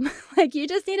the job. You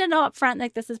just need to know up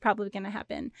front, this is probably going to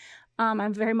happen. I'm a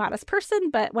very modest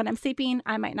person, but when I'm sleeping,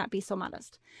 I might not be so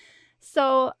modest.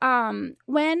 So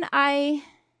when I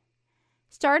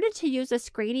started to use a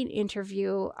screening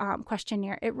interview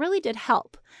questionnaire, it really did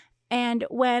help. And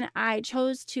when I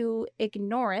chose to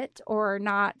ignore it or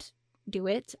not do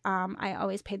it, I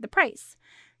always paid the price.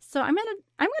 So I'm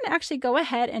gonna actually go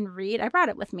ahead and read. I brought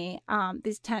it with me,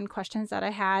 these 10 questions that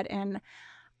I had, and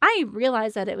I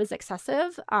realized that it was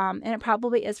excessive, and it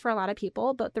probably is for a lot of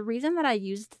people. But the reason that I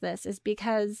used this is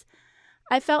because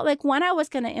I felt like when I was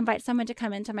going to invite someone to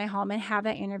come into my home and have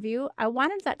that interview, I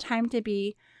wanted that time to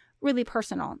be really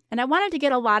personal. And I wanted to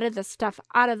get a lot of this stuff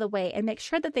out of the way and make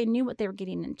sure that they knew what they were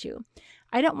getting into.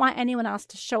 I don't want anyone else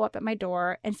to show up at my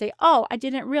door and say, oh, I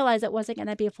didn't realize it wasn't going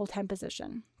to be a full-time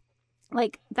position.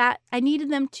 That, I needed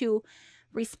them to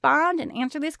respond and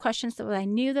answer these questions so that I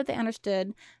knew that they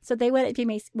understood, so they wouldn't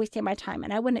be wasting my time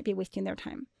and I wouldn't be wasting their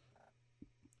time.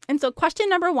 And so question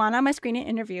number 1 on my screening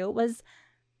interview was,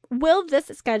 will this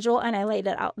schedule, and I laid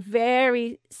it out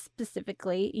very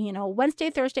specifically, Wednesday,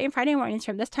 Thursday, and Friday mornings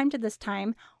from this time to this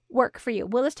time work for you?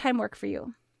 Will this time work for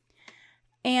you?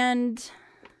 And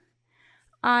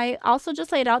I also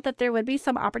just laid out that there would be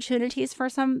some opportunities for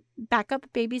some backup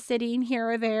babysitting here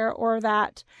or there, or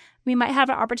that we might have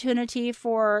an opportunity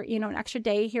for, an extra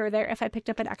day here or there if I picked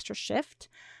up an extra shift.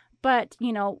 But,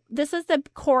 this is the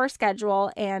core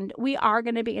schedule, and we are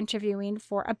going to be interviewing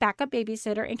for a backup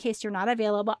babysitter in case you're not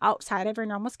available outside of your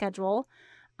normal schedule.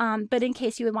 But in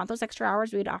case you would want those extra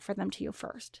hours, we'd offer them to you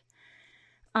first.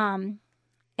 And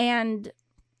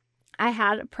I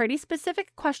had a pretty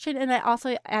specific question, and I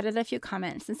also added a few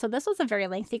comments. And so this was a very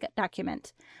lengthy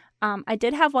document. I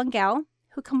did have one gal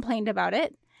who complained about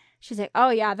it. She's like, oh,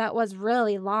 yeah, that was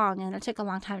really long, and it took a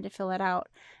long time to fill it out.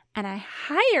 And I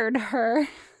hired her.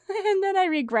 And then I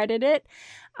regretted it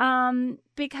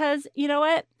because, you know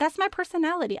what? That's my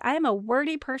personality. I am a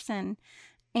wordy person.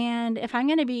 And if I'm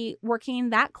going to be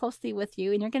working that closely with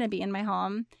you and you're going to be in my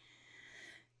home,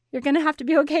 you're going to have to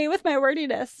be okay with my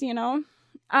wordiness,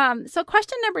 So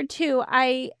question number 2,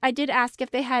 I did ask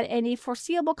if they had any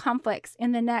foreseeable conflicts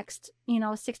in the next,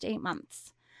 6 to 8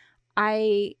 months.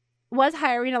 I was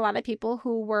hiring a lot of people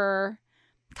who were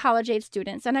college-age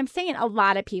students, and I'm saying a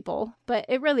lot of people, but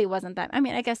it really wasn't that. I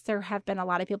mean, I guess there have been a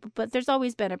lot of people, but there's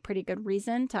always been a pretty good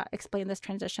reason to explain this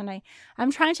transition.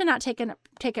 I'm trying to not take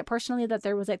it personally that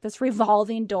there was like this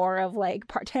revolving door of like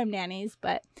part-time nannies,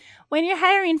 but when you're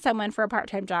hiring someone for a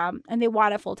part-time job and they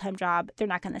want a full-time job, they're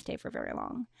not going to stay for very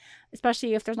long,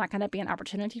 especially if there's not going to be an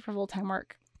opportunity for full-time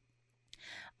work.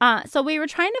 So we were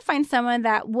trying to find someone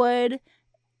that would,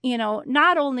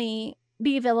 not only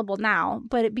be available now,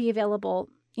 but it be available.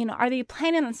 Are they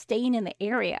planning on staying in the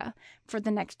area for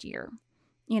the next year?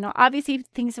 Obviously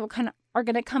things are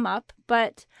going to come up,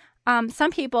 but some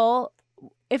people,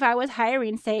 if I was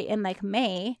hiring, say in like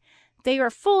May, they were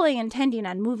fully intending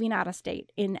on moving out of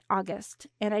state in August.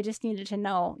 And I just needed to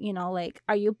know, like,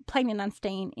 are you planning on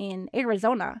staying in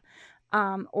Arizona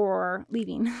or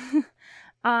leaving?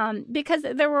 Because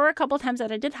there were a couple times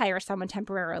that I did hire someone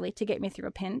temporarily to get me through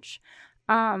a pinch.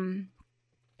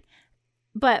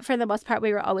 But for the most part,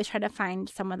 we were always trying to find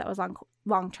someone that was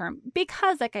long term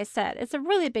because, like I said, it's a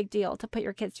really big deal to put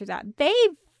your kids through that. They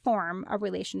form a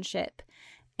relationship,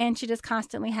 and to just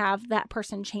constantly have that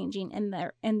person changing in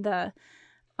the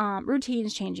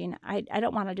routines changing. I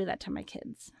don't want to do that to my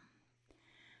kids.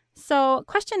 So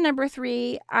question number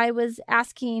 3, I was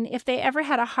asking if they ever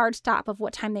had a hard stop of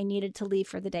what time they needed to leave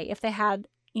for the day. If they had,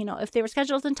 if they were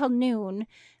scheduled until noon,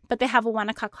 but they have a 1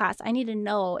 o'clock class, I need to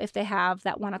know if they have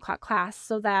that 1 o'clock class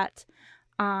so that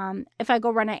if I go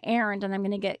run an errand and I'm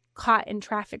going to get caught in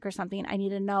traffic or something, I need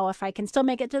to know if I can still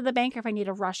make it to the bank or if I need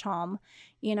to rush home.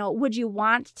 Would you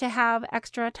want to have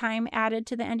extra time added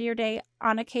to the end of your day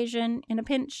on occasion in a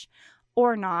pinch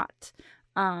or not?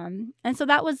 And so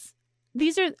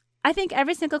I think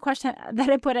every single question that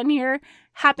I put in here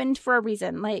happened for a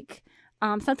reason. Like,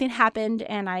 something happened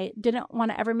and I didn't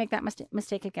want to ever make that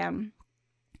mistake again.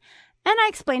 And I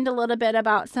explained a little bit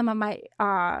about some of my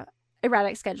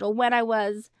erratic schedule when I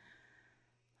was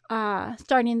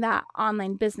starting that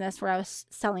online business where I was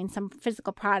selling some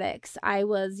physical products. I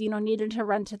was, needed to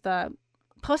run to the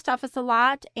post office a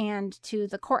lot and to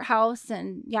the courthouse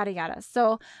and yada yada.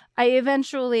 So I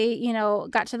eventually,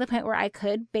 got to the point where I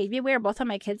could baby wear both of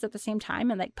my kids at the same time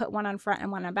and like put one on front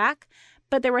and one on back.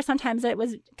 But there were some times that it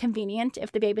was convenient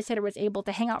if the babysitter was able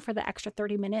to hang out for the extra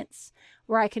 30 minutes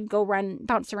where I could go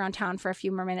bounce around town for a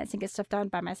few more minutes and get stuff done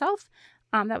by myself.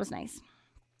 That was nice.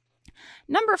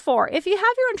 Number 4, if you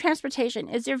have your own transportation,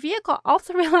 is your vehicle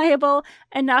also reliable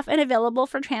enough and available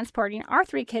for transporting our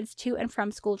 3 kids to and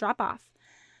from school drop-off?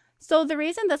 So the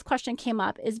reason this question came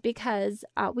up is because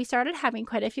we started having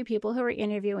quite a few people who were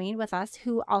interviewing with us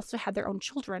who also had their own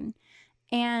children.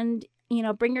 And,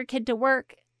 bring your kid to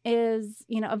work is,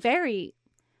 a very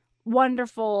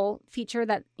wonderful feature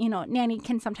that, nanny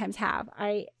can sometimes have.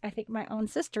 I think my own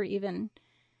sister even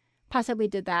possibly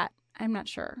did that. I'm not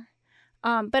sure.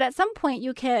 But at some point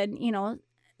you can,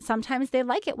 sometimes they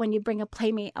like it when you bring a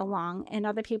playmate along and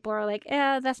other people are like,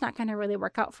 that's not going to really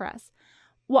work out for us.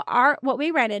 What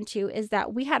we ran into is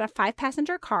that we had a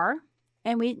 5-passenger car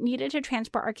and we needed to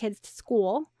transport our kids to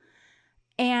school.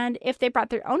 And if they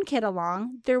brought their own kid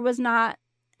along, there was not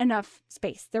enough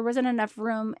space. There wasn't enough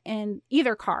room in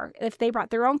either car. If they brought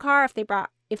their own car, if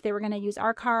they were going to use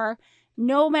our car,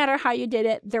 no matter how you did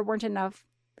it, there weren't enough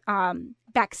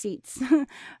back seats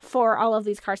for all of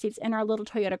these car seats in our little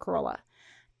Toyota Corolla.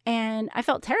 And I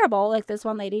felt terrible. Like this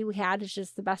one lady we had is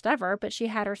just the best ever, but she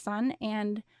had her son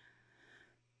and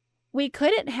we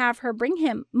couldn't have her bring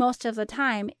him most of the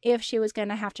time if she was going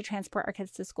to have to transport our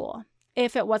kids to school.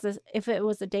 If it was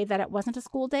a day that it wasn't a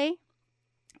school day,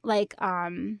 like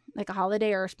a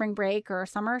holiday or a spring break or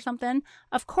summer or something,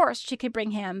 of course she could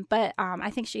bring him. But I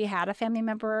think she had a family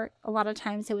member a lot of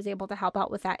times who was able to help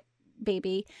out with that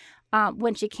baby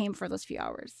when she came for those few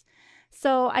hours.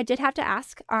 So I did have to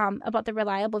ask about the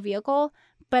reliable vehicle,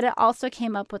 but it also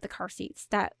came up with the car seats.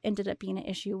 That ended up being an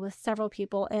issue with several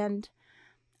people. And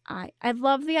I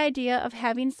love the idea of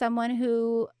having someone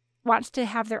who wants to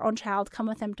have their own child come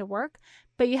with them to work,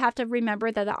 but you have to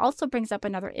remember that also brings up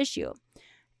another issue.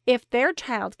 If their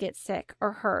child gets sick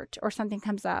or hurt or something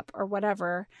comes up or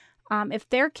whatever, if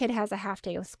their kid has a half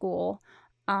day of school,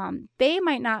 they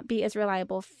might not be as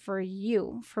reliable for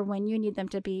you for when you need them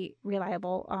to be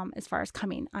reliable as far as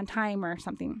coming on time or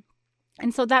something.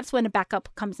 And so that's when a backup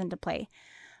comes into play.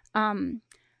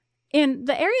 In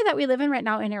the area that we live in right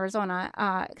now in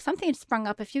Arizona, something sprung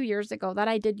up a few years ago that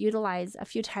I did utilize a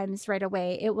few times right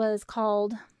away. It was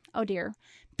called,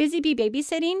 Busy Bee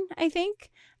Babysitting, I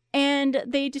think. And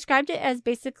they described it as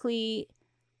basically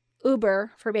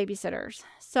Uber for babysitters.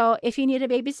 So if you need a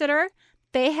babysitter,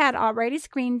 they had already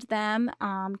screened them,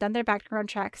 done their background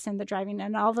checks and the driving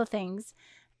and all the things.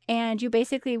 And you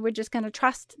basically were just going to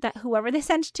trust that whoever they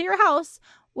sent to your house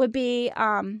would be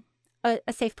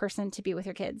a safe person to be with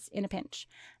your kids in a pinch.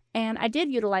 And I did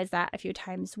utilize that a few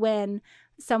times when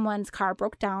someone's car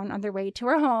broke down on their way to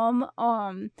our home,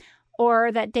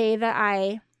 or that day that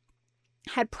I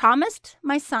had promised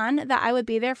my son that I would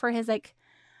be there for his, I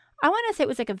want to say it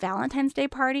was like a Valentine's Day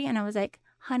party. And I was like,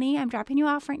 honey, I'm dropping you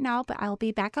off right now, but I'll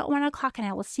be back at 1 o'clock and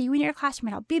I will see you in your classroom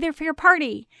and I'll be there for your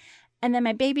party. And then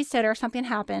my babysitter, something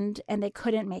happened and they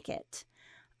couldn't make it.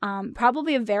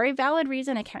 Probably a very valid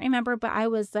reason. I can't remember, but I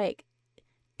was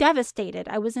devastated.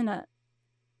 I was in a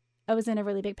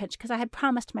really big pinch because I had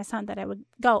promised my son that I would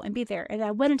go and be there and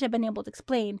I wouldn't have been able to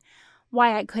explain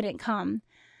why I couldn't come.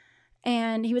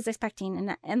 And he was expecting,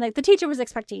 and the teacher was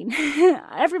expecting,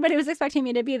 everybody was expecting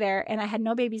me to be there, and I had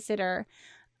no babysitter,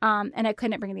 and I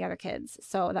couldn't bring the other kids,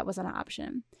 so that wasn't an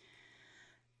option.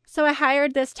 So I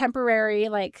hired this temporary,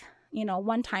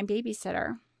 one-time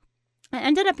babysitter. It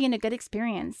ended up being a good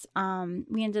experience. I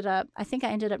ended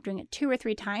up doing it 2 or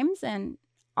 3 times, and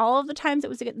all of the times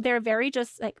they're very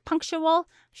just punctual,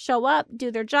 show up,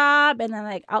 do their job, and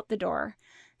then out the door.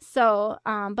 So,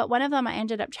 but one of them I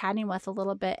ended up chatting with a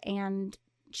little bit, and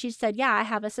she said, yeah, I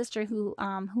have a sister who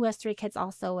has 3 kids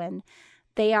also, and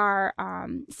they are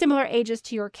similar ages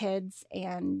to your kids.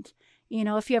 And,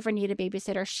 if you ever need a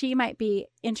babysitter, she might be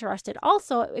interested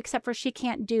also, except for she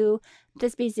can't do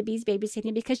this Busy Bees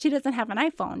babysitting because she doesn't have an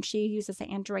iPhone. She uses an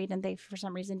Android, and they, for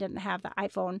some reason, didn't have the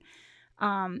iPhone.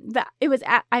 It was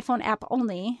iPhone app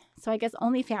only. So I guess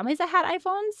only families that had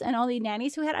iPhones and only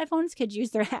nannies who had iPhones could use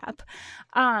their app.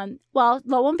 Well,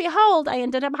 lo and behold, I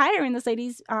ended up hiring this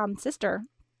lady's sister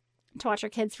to watch her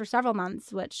kids for several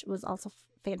months, which was also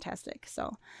fantastic.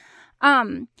 So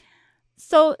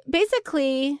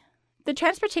basically the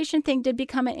transportation thing did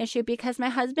become an issue because my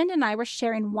husband and I were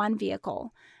sharing one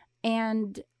vehicle,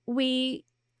 and we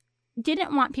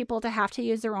didn't want people to have to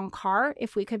use their own car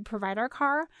if we could provide our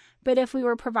car. But if we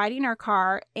were providing our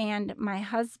car and my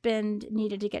husband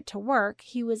needed to get to work,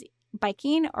 he was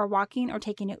biking or walking or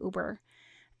taking an Uber.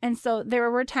 And so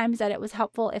there were times that it was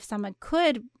helpful if someone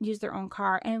could use their own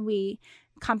car, and we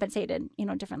compensated,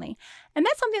 differently. And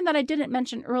that's something that I didn't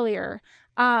mention earlier.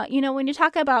 When you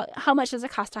talk about how much does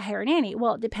it cost to hire a nanny?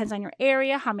 Well, it depends on your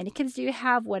area. How many kids do you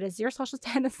have? What is your social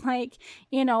status like?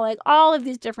 All of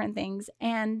these different things.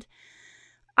 And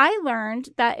I learned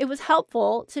that it was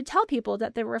helpful to tell people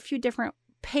that there were a few different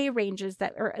pay ranges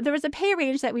there was a pay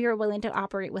range that we were willing to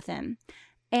operate within.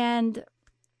 And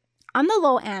on the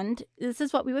low end, this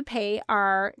is what we would pay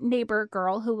our neighbor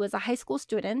girl who was a high school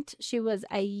student. She was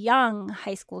a young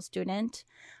high school student.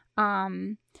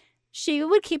 She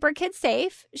would keep her kids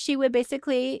safe. She would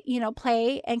basically,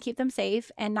 play and keep them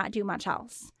safe and not do much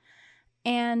else.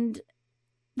 And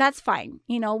that's fine.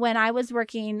 When I was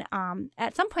working,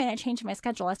 at some point I changed my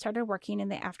schedule. I started working in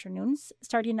the afternoons,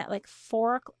 starting at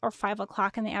 4 or 5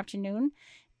 o'clock in the afternoon.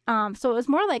 So it was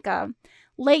more like a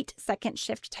late second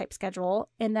shift type schedule.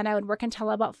 And then I would work until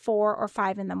about 4 or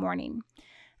 5 in the morning.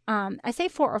 I say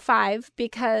 4 or 5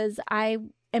 because I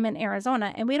am in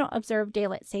Arizona and we don't observe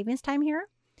daylight savings time here.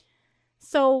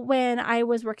 So when I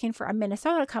was working for a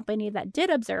Minnesota company that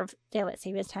did observe daylight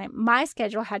savings time, my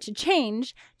schedule had to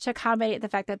change to accommodate the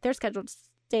fact that their schedule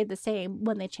stayed the same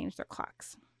when they changed their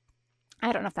clocks.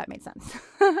 I don't know if that made sense.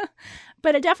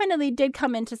 But it definitely did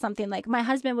come into something like my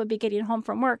husband would be getting home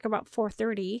from work about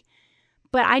 4:30,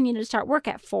 but I needed to start work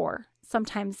at 4,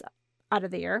 sometimes out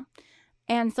of the year.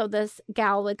 And so this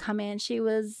gal would come in. She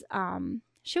was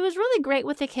really great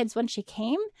with the kids when she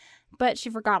came, but she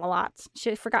forgot a lot.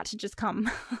 She forgot to just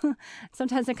come.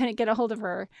 Sometimes I couldn't get a hold of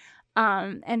her.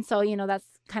 And so, that's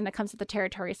kind of comes with the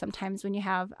territory sometimes when you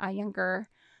have a younger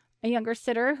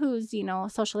sitter who's,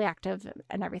 socially active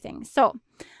and everything. So,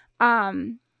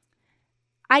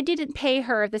 I didn't pay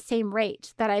her the same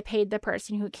rate that I paid the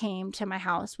person who came to my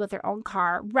house with their own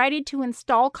car, ready to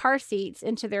install car seats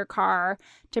into their car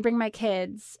to bring my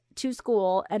kids to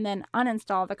school and then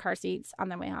uninstall the car seats on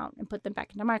their way out and put them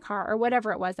back into my car or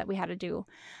whatever it was that we had to do.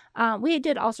 We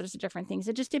did all sorts of different things.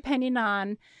 It just depending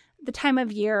on the time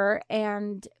of year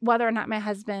and whether or not my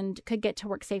husband could get to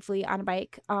work safely on a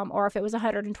bike, or if it was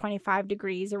 125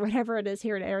 degrees or whatever it is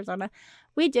here in Arizona.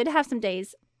 We did have some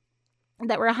days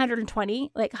that were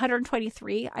 120, like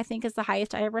 123, I think is the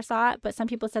highest I ever saw it. But some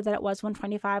people said that it was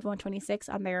 125, 126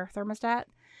 on their thermostat,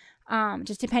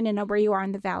 just depending on where you are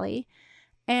in the valley.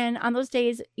 And on those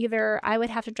days, either I would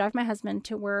have to drive my husband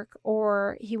to work,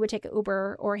 or he would take an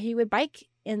Uber, or he would bike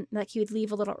in, like he would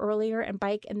leave a little earlier and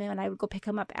bike, and then I would go pick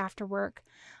him up after work.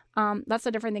 Lots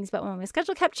of different things. But when my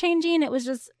schedule kept changing, it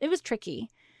was tricky.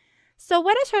 So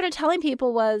what I started telling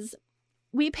people was,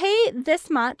 we pay this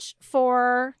much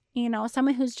for,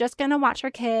 someone who's just going to watch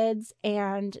our kids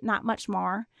and not much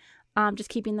more, just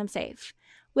keeping them safe.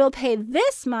 We'll pay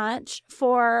this much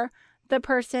for the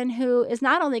person who is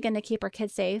not only going to keep our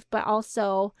kids safe, but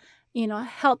also,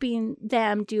 helping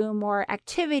them do more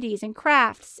activities and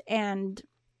crafts. And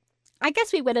I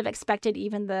guess we would have expected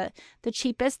even the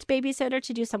cheapest babysitter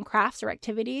to do some crafts or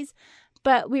activities.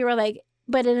 But we were like,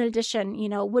 but in addition,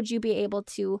 would you be able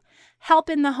to help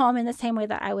in the home in the same way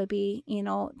that I would be,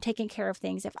 taking care of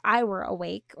things if I were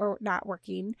awake or not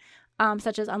working,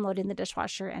 such as unloading the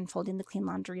dishwasher and folding the clean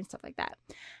laundry and stuff like that.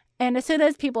 And as soon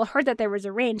as people heard that there was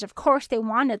a range, of course, they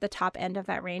wanted the top end of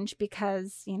that range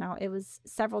because, it was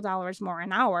several dollars more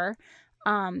an hour.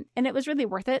 And it was really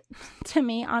worth it to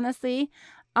me, honestly.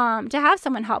 To have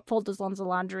someone help fold those loads of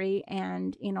laundry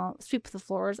and, sweep the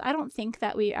floors. I don't think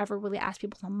that we ever really asked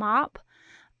people to mop,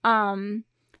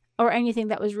 or anything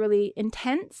that was really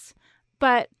intense.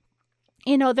 But,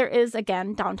 there is,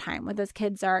 again, downtime when those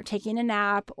kids are taking a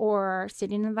nap or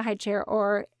sitting in the high chair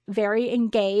or very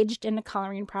engaged in a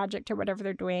coloring project or whatever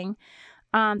they're doing.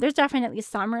 There's definitely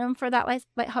some room for that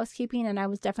light housekeeping, and I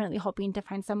was definitely hoping to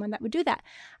find someone that would do that.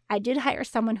 I did hire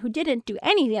someone who didn't do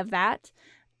any of that.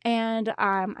 And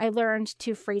I learned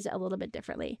to phrase it a little bit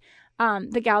differently.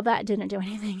 The gal that didn't do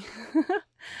anything.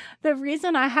 The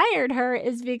reason I hired her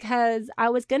is because I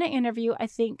was going to interview, I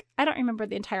don't remember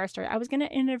the entire story. I was going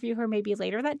to interview her maybe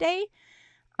later that day.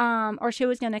 Or she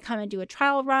was going to come and do a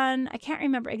trial run. I can't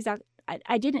remember exactly.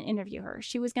 I didn't interview her.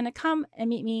 She was going to come and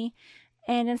meet me.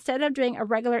 And instead of doing a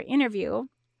regular interview,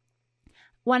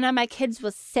 one of my kids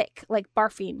was sick, like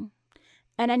barfing.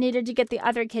 And I needed to get the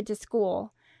other kid to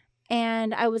school.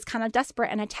 And I was kind of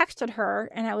desperate, and I texted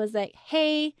her and I was like,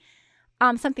 hey,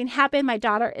 something happened. My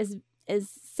daughter is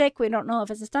sick. We don't know if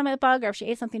it's a stomach bug or if she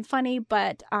ate something funny,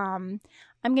 but I'm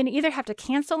going to either have to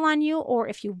cancel on you, or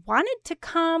if you wanted to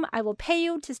come, I will pay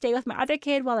you to stay with my other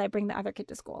kid while I bring the other kid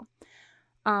to school.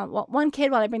 One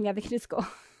kid while I bring the other kid to school.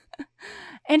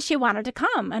 And she wanted to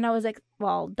come. And I was like,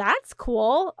 well, that's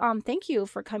cool. Thank you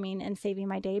for coming and saving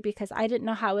my day, because I didn't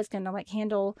know how I was going to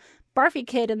handle barfy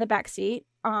kid in the back seat.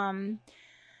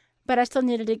 But I still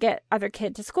needed to get other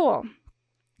kid to school,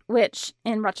 which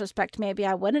in retrospect, maybe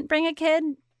I wouldn't bring a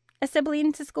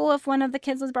sibling to school if one of the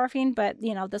kids was barfing. But,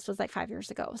 this was like 5 years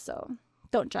ago. So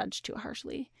don't judge too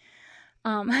harshly.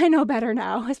 I know better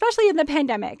now, especially in the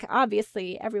pandemic.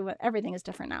 Obviously, everything is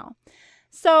different now.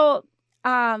 So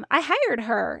I hired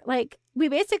her.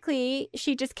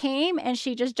 She just came and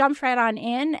she just jumped right on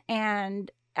in,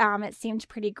 and it seemed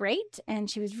pretty great, and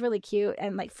she was really cute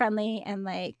and friendly and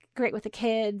great with the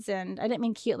kids. And I didn't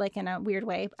mean cute in a weird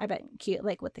way. I meant cute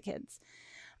with the kids.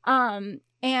 And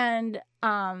then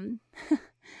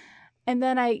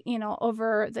I,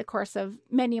 over the course of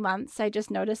many months, I just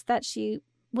noticed that she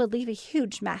would leave a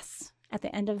huge mess at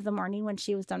the end of the morning when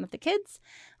she was done with the kids.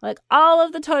 All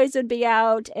of the toys would be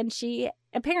out, and she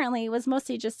apparently was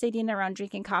mostly just sitting around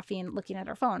drinking coffee and looking at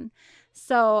her phone.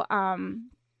 So,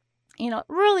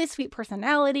 really sweet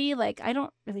personality. I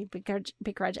don't really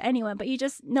begrudge anyone, but you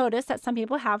just notice that some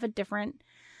people have a different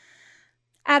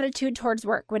attitude towards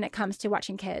work when it comes to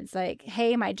watching kids.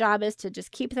 Hey, my job is to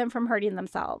just keep them from hurting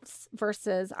themselves,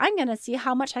 versus I'm going to see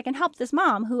how much I can help this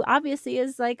mom who obviously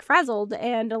is frazzled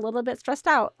and a little bit stressed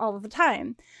out all of the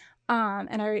time.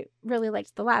 And I really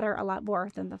liked the latter a lot more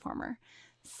than the former.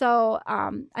 So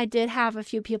I did have a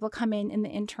few people come in the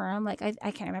interim. Like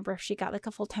I can't remember if she got like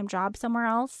a full-time job somewhere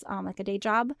else, like a day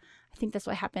job. I think that's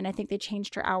what happened. I think they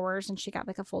changed her hours and she got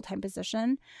like a full-time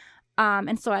position.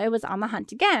 And so I was on the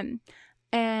hunt again.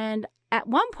 And at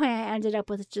one point I ended up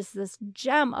with just this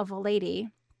gem of a lady,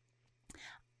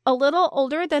 a little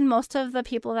older than most of the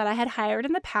people that I had hired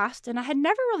in the past. And I had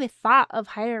never really thought of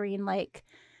hiring like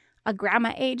a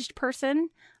grandma-aged person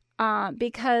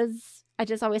because I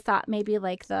just always thought maybe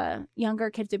like the younger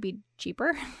kids would be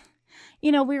cheaper.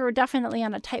 We were definitely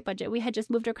on a tight budget. We had just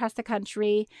moved across the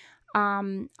country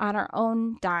on our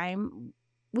own dime.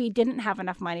 We didn't have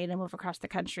enough money to move across the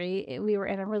country. We were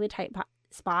in a really tight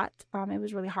spot. It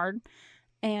was really hard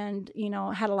and,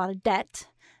 had a lot of debt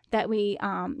that we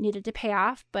needed to pay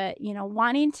off. But,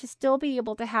 wanting to still be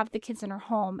able to have the kids in our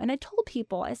home. And I told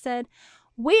people, I said,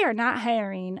 we are not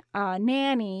hiring a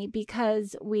nanny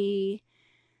because we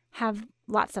have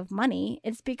lots of money.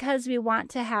 It's because we want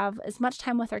to have as much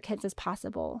time with our kids as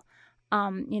possible.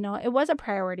 It was a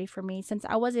priority for me since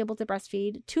I was able to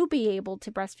breastfeed, to be able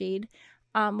to breastfeed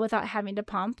without having to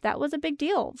pump. That was a big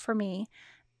deal for me.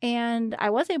 And I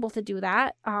was able to do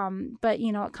that. But,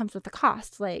 it comes with the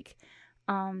cost. Like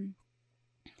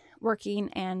working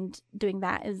and doing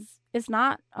that is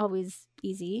not always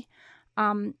easy.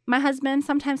 My husband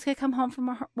sometimes could come home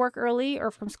from work early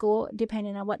or from school,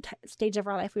 depending on what stage of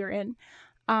our life we were in.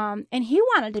 And he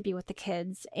wanted to be with the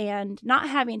kids and not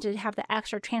having to have the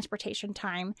extra transportation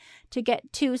time to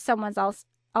get to someone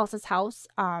else's house,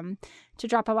 to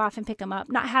drop them off and pick them up,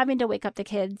 not having to wake up the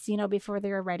kids, before they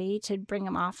were ready to bring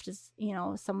them off to,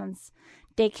 someone's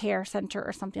daycare center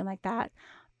or something like that.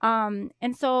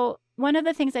 And so one of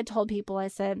the things I told people, I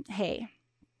said, hey,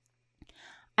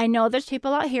 I know there's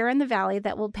people out here in the valley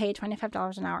that will pay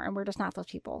 $25 an hour, and we're just not those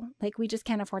people. Like, we just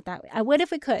can't afford that. I would if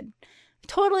we could.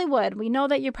 Totally would. We know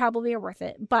that you probably are worth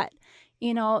it. But,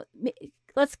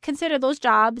 let's consider those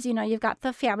jobs. You've got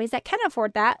the families that can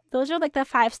afford that. Those are like the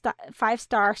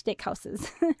five-star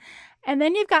steakhouses. And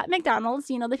then you've got McDonald's,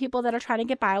 the people that are trying to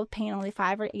get by with paying only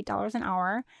 $5 or $8 an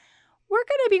hour. We're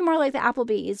going to be more like the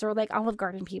Applebee's or like Olive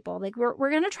Garden people. Like we're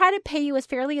going to try to pay you as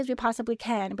fairly as we possibly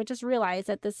can, but just realize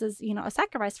that this is, a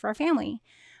sacrifice for our family.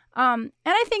 And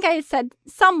I think I said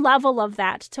some level of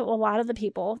that to a lot of the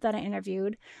people that I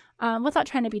interviewed, without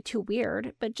trying to be too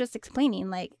weird, but just explaining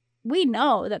like, we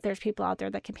know that there's people out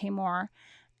there that can pay more,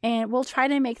 and we'll try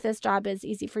to make this job as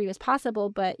easy for you as possible.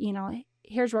 But,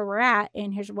 here's where we're at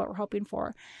and here's what we're hoping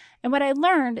for. And what I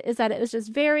learned is that it was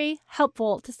just very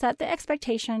helpful to set the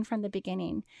expectation from the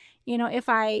beginning. If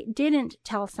I didn't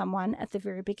tell someone at the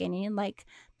very beginning, like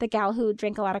the gal who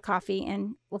drank a lot of coffee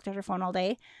and looked at her phone all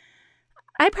day,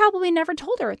 I probably never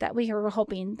told her that we were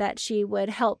hoping that she would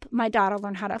help my daughter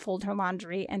learn how to fold her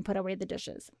laundry and put away the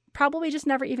dishes. Probably just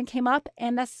never even came up.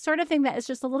 And that's the sort of thing that is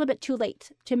just a little bit too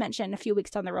late to mention a few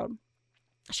weeks down the road.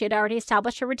 She had already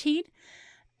established her routine.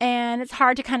 And it's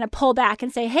hard to kind of pull back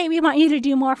and say, hey, we want you to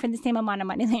do more for the same amount of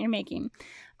money that you're making.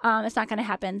 It's not going to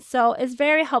happen. So it's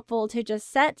very helpful to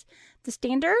just set the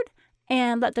standard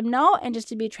and let them know, and just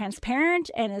to be transparent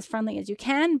and as friendly as you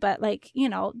can. But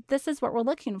this is what we're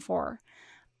looking for.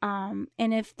 And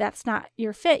if that's not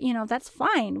your fit, that's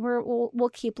fine. We'll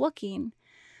keep looking.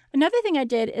 Another thing I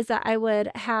did is that I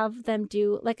would have them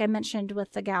do, like I mentioned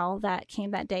with the gal that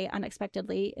came that day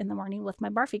unexpectedly in the morning with my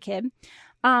barfy kid,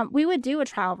 we would do a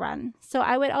trial run. So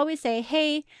I would always say,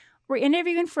 hey, we're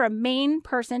interviewing for a main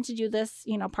person to do this,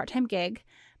 part-time gig,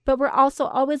 but we're also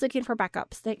always looking for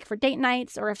backups, like for date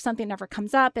nights, or if something ever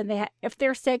comes up and if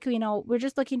they're sick, we're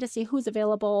just looking to see who's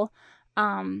available.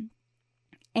 And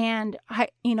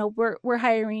we're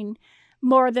hiring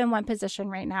more than one position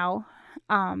right now.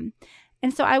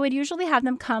 And so I would usually have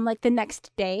them come like the next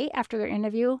day after their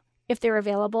interview, if they're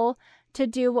available, to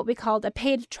do what we called a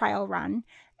paid trial run.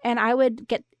 And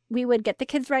we would get the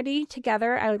kids ready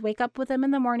together. I would wake up with them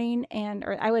in the morning,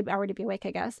 or I would already be awake,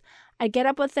 I guess. I'd get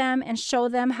up with them and show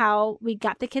them how we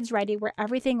got the kids ready, where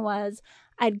everything was.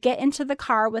 I'd get into the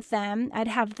car with them. I'd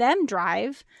have them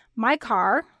drive my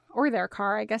car, or their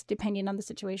car, I guess, depending on the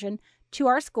situation, to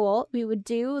our school. We would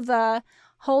do the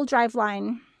whole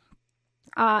driveline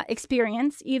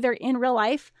experience, either in real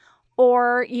life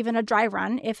or even a dry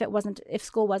run if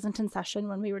school wasn't in session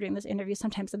when we were doing this interview,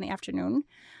 sometimes in the afternoon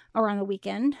or on the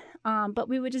weekend. But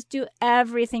we would just do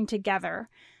everything together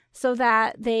so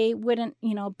that they wouldn't,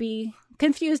 be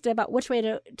confused about which way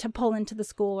to pull into the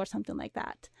school or something like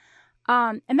that.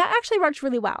 And that actually worked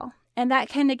really well. And that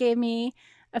kind of gave me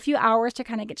a few hours to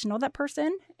kind of get to know that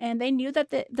person. And they knew that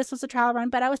this was a trial run,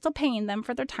 but I was still paying them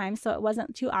for their time, so it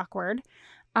wasn't too awkward.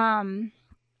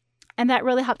 And that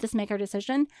really helped us make our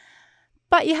decision.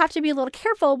 But you have to be a little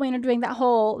careful when you're doing that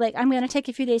whole, like, I'm going to take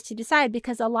a few days to decide,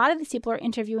 because a lot of these people are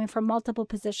interviewing for multiple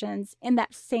positions in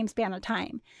that same span of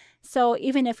time. So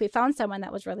even if we found someone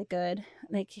that was really good,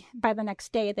 like by the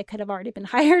next day, they could have already been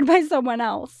hired by someone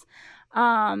else.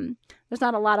 There's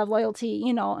not a lot of loyalty,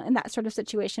 in that sort of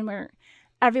situation where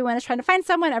everyone is trying to find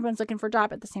someone, everyone's looking for a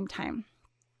job at the same time.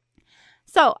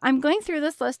 So I'm going through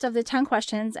this list of the 10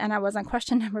 questions, and I was on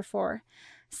question number 4.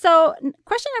 So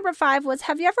question number 5 was,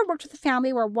 have you ever worked with a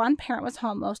family where one parent was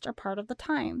home most or part of the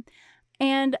time?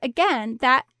 And again,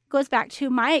 that goes back to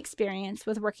my experience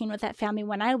with working with that family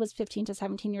when I was 15 to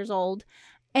 17 years old,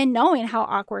 and knowing how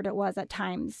awkward it was at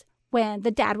times when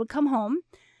the dad would come home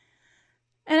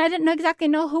and I didn't exactly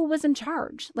know who was in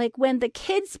charge. Like when the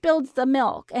kids spilled the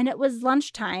milk and it was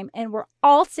lunchtime and we're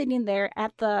all sitting there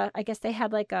at I guess they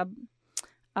had like a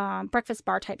breakfast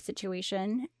bar type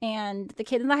situation, and the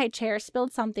kid in the high chair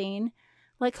spilled something,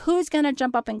 like who's going to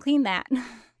jump up and clean that?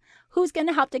 Who's going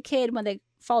to help the kid when they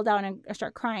fall down and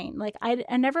start crying? Like I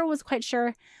never was quite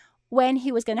sure when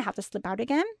he was going to have to slip out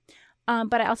again.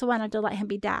 But I also wanted to let him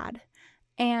be dad.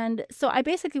 And so I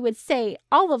basically would say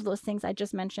all of those things I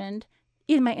just mentioned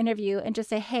in my interview and just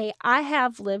say, hey, I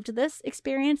have lived this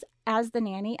experience as the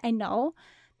nanny. I know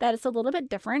that it's a little bit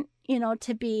different,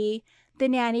 to be the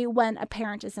nanny when a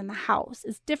parent is in the house.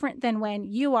 It's different than when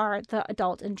you are the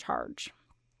adult in charge.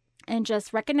 And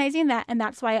just recognizing that. And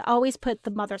that's why I always put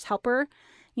the mother's helper,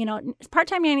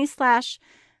 part-time nanny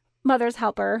 / mother's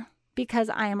helper, because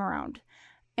I am around.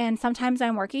 And sometimes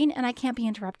I'm working and I can't be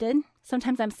interrupted.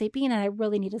 Sometimes I'm sleeping and I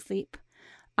really need to sleep.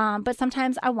 But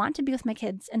sometimes I want to be with my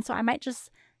kids. And so I might just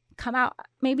come out.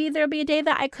 Maybe there'll be a day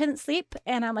that I couldn't sleep.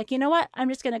 And I'm like, you know what? I'm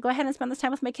just going to go ahead and spend this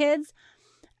time with my kids.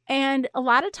 And a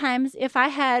lot of times, if I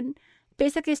had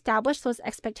basically established those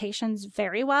expectations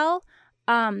very well,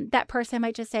 that person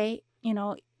might just say,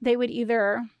 they would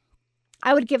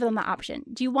I would give them the option.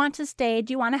 Do you want to stay?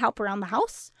 Do you want to help around the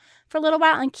house for a little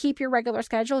while and keep your regular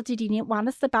schedule? Did you want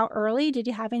to slip out early? Did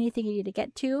you have anything you need to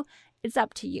get to? It's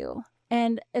up to you.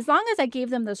 And as long as I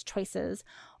gave them those choices,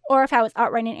 or if I was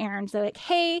out running errands, they're like,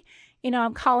 hey,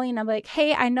 I'm calling. I'm like,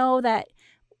 hey, I know that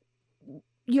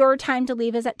your time to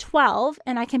leave is at 12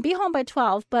 and I can be home by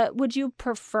 12, but would you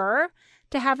prefer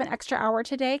to have an extra hour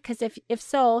today? Because if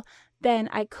so, then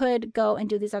I could go and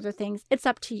do these other things. It's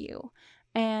up to you.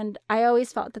 And I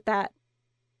always felt that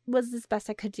was the best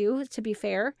I could do, to be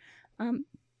fair.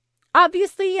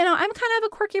 Obviously, I'm kind of a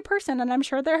quirky person, and I'm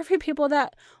sure there are a few people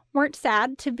that weren't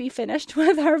sad to be finished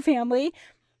with our family.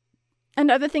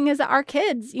 Another thing is that our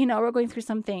kids, were going through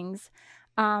some things.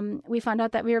 We found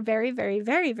out that we were very, very,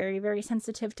 very, very, very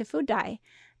sensitive to food dye.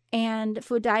 And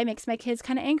food dye makes my kids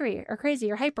kind of angry or crazy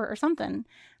or hyper or something.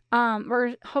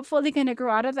 We're hopefully going to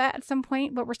grow out of that at some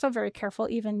point, but we're still very careful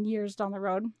even years down the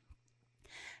road.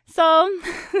 So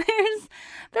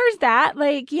there's that,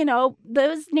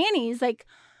 those nannies,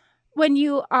 when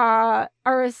you are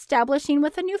establishing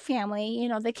with a new family,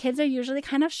 the kids are usually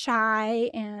kind of shy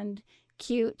and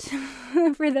cute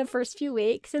for the first few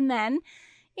weeks. And then,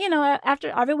 after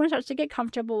everyone starts to get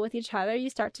comfortable with each other, you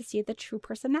start to see the true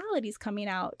personalities coming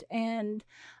out, and,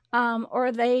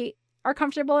 or they are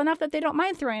comfortable enough that they don't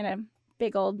mind throwing a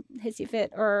big old hissy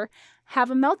fit or have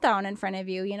a meltdown in front of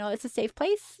you. It's a safe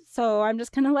place, so I'm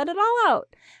just going to let it all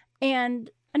out.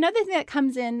 And another thing that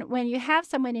comes in when you have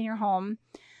someone in your home,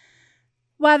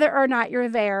 whether or not you're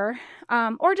there,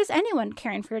 or just anyone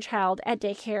caring for your child at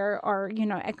daycare or,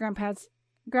 at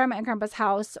grandma and grandpa's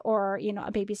house, or,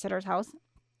 a babysitter's house,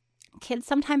 kids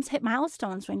sometimes hit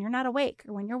milestones when you're not awake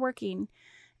or when you're working.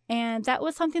 And that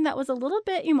was something that was a little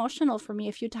bit emotional for me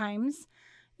a few times.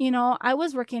 I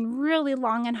was working really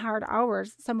long and hard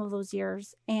hours some of those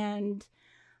years, and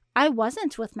I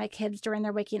wasn't with my kids during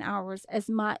their waking hours as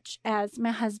much as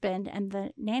my husband and the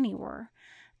nanny were.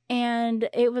 And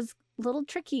it was a little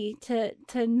tricky to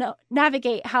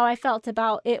navigate how I felt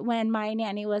about it when my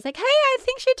nanny was like, hey, I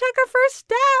think she took her first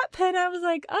step. And I was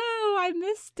like, oh, I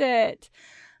missed it.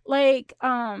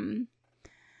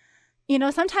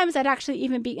 Sometimes I'd actually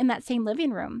even be in that same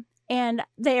living room. And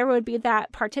there would be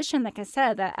that partition, like I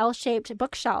said, that L-shaped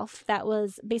bookshelf that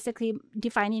was basically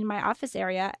defining my office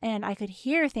area. And I could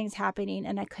hear things happening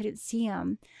and I couldn't see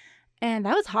them. And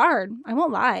that was hard. I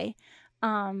won't lie.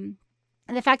 And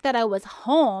the fact that I was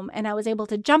home and I was able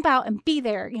to jump out and be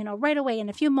there, right away in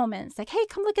a few moments, like, hey,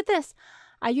 come look at this.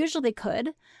 I usually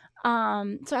could.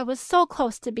 So I was so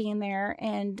close to being there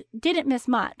and didn't miss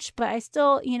much. But I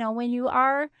still, when you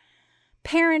are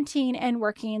parenting and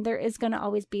working, there is going to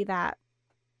always be that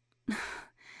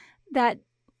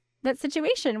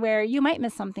situation where you might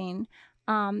miss something.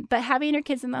 But having your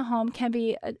kids in the home can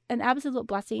be an absolute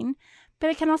blessing, but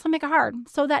it can also make it hard.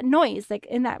 So that noise, like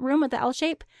in that room with the L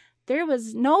shape, there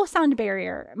was no sound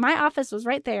barrier. My office was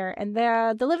right there, and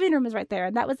the living room was right there,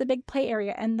 and that was the big play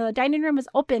area, and the dining room was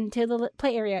open to the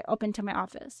play area, open to my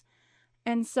office.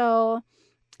 And so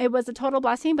it was a total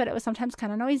blessing, but it was sometimes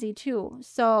kind of noisy too.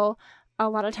 So a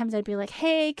lot of times I'd be like,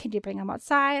 hey, can you bring them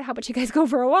outside? How about you guys go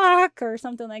for a walk or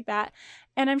something like that?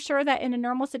 And I'm sure that in a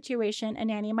normal situation, a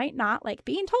nanny might not like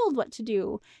being told what to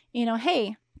do.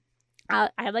 Hey,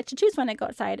 I like to choose when I go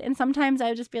outside. And sometimes I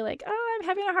would just be like, oh, I'm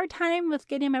having a hard time with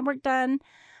getting my work done.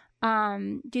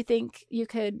 Do you think you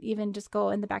could even just go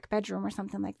in the back bedroom or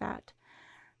something like that?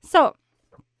 So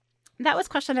that was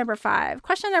question number 5.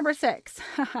 Question number 6.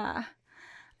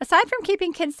 Aside from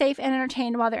keeping kids safe and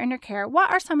entertained while they're in your care,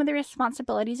 what are some of the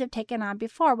responsibilities you've taken on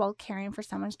before while caring for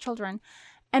someone's children?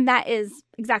 And that is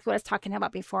exactly what I was talking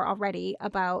about before already,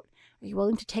 about are you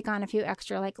willing to take on a few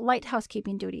extra like light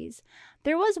housekeeping duties?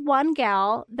 There was one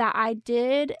gal that I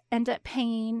did end up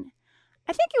paying,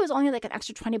 I think it was only like an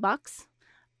extra $20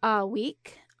 a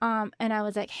week. And I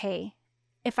was like, hey,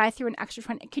 if I threw an extra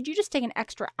 20, could you just take an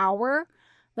extra hour,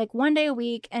 like one day a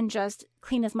week, and just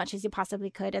clean as much as you possibly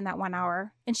could in that 1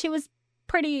 hour? And she was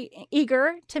pretty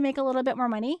eager to make a little bit more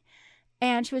money,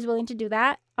 and she was willing to do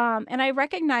that. And I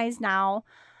recognize now,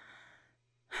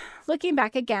 looking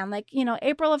back again, like,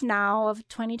 April of now of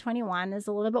 2021 is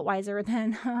a little bit wiser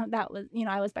than that was,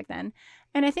 I was back then.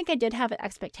 And I think I did have an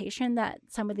expectation that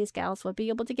some of these gals would be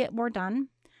able to get more done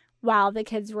while the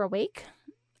kids were awake.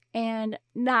 And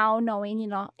now knowing,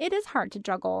 it is hard to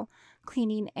juggle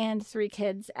cleaning and 3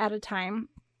 kids at a time.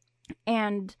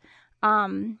 And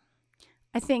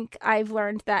I think I've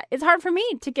learned that it's hard for me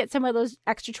to get some of those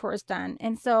extra chores done.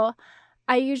 And so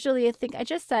I usually think I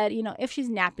just said, if she's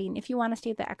napping, if you want to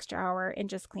stay the extra hour and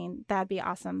just clean, that'd be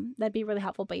awesome. That'd be really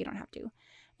helpful, but you don't have to.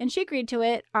 And she agreed to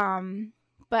it.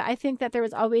 But I think that there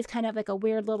was always kind of like a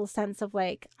weird little sense of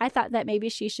like, I thought that maybe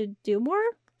she should do more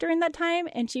during that time.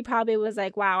 And she probably was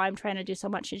like, wow, I'm trying to do so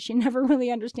much. And she never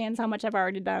really understands how much I've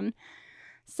already done.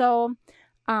 So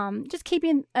just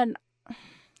keeping the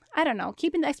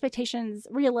expectations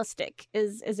realistic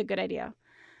is a good idea.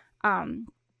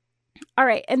 All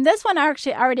right. And this one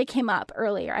actually already came up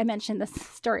earlier. I mentioned this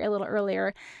story a little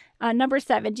earlier. Number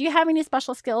 7, do you have any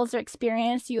special skills or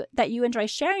experience that you enjoy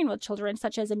sharing with children,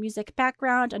 such as a music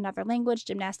background, another language,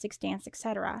 gymnastics, dance,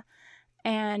 etc.?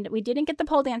 And we didn't get the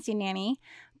pole dancing nanny,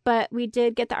 but we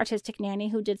did get the artistic nanny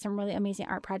who did some really amazing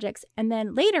art projects. And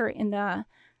then later in the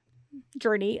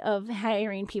journey of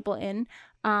hiring people in,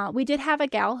 we did have a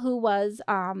gal who was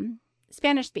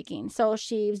Spanish speaking. So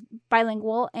she's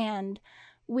bilingual, and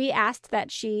we asked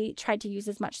that she tried to use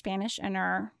as much Spanish in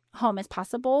her home as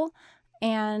possible.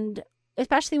 And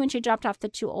especially when she dropped off the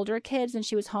 2 older kids and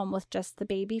she was home with just the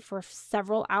baby for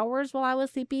several hours while I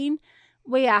was sleeping,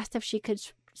 we asked if she could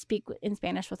speak in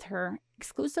Spanish with her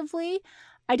exclusively.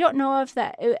 I don't know if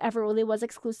that it ever really was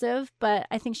exclusive, but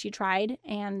I think she tried.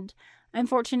 And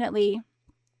unfortunately,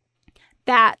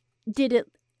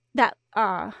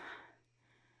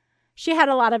 she had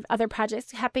a lot of other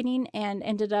projects happening and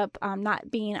ended up not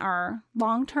being our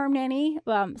long-term nanny.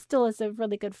 Still is a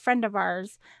really good friend of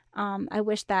ours. I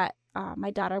wish that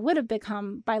my daughter would have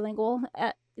become bilingual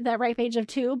at the ripe age of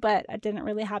 2, but it didn't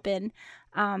really happen.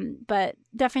 But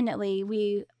definitely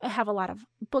we have a lot of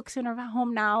books in our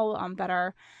home now that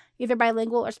are either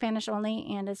bilingual or Spanish only.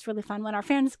 And it's really fun when our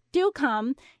friends do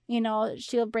come,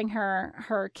 she'll bring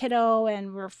her kiddo,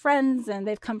 and we're friends, and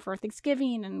they've come for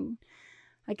Thanksgiving and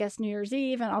I guess New Year's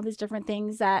Eve and all these different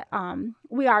things that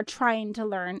we are trying to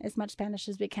learn as much Spanish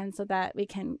as we can so that we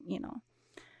can,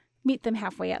 meet them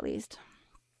halfway at least.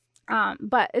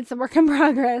 But it's a work in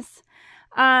progress.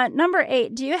 Number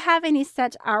 8, do you have any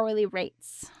set hourly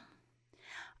rates?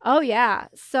 Oh, yeah.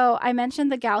 So I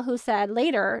mentioned the gal who said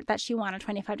later that she wanted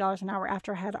 $25 an hour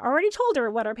after I had already told her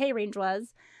what our pay range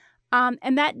was.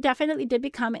 And that definitely did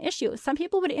become an issue. Some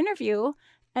people would interview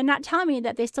and not tell me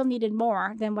that they still needed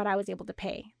more than what I was able to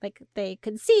pay. Like they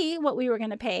could see what we were going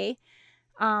to pay.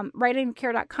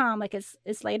 Writingcare.com, like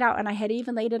it's laid out, and I had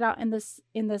even laid it out in this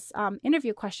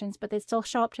interview questions, but they still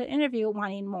show up to interview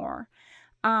wanting more.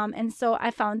 And so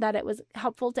I found that it was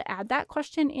helpful to add that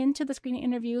question into the screening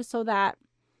interview so that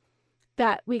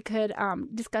we could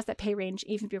discuss that pay range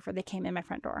even before they came in my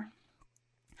front door.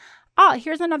 Oh,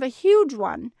 here's another huge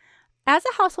one. As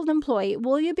a household employee,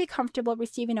 will you be comfortable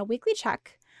receiving a weekly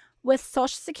check with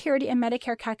Social Security and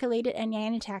Medicare calculated and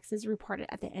nanny taxes reported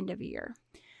at the end of the year?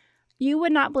 You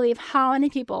would not believe how many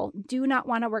people do not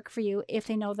want to work for you if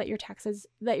they know that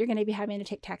that you're going to be having to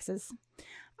take taxes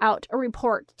out or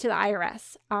report to the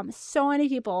IRS. So many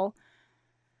people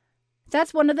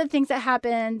that's one of the things that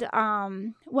happened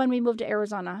when we moved to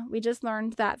Arizona. We just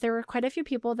learned that there were quite a few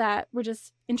people that were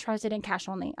just interested in cash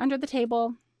only, under the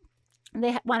table.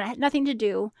 They wanted nothing to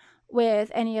do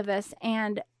with any of this.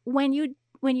 And when you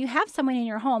have someone in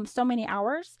your home so many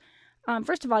hours,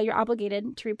 first of all, you're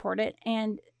obligated to report it.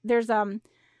 And there's a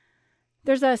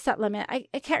set limit.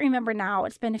 I can't remember now.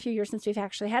 It's been a few years since we've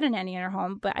actually had a nanny in our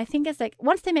home, but I think it's like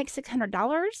once they make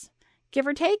 $600, give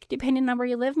or take, depending on where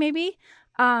you live, maybe,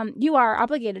 you are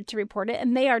obligated to report it,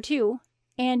 and they are too.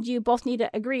 And you both need to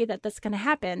agree that that's going to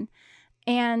happen.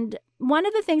 And one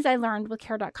of the things I learned with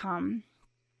Care.com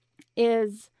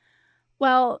is,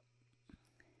 well,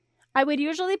 I would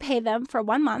usually pay them for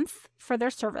 1 month for their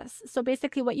service. So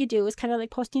basically what you do is kind of like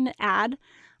posting an ad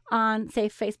on, say,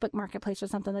 Facebook Marketplace or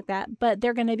something like that, but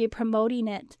they're going to be promoting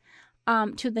it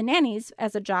to the nannies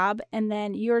as a job, and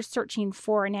then you're searching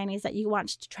for nannies that you want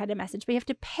to try to message. But you have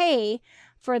to pay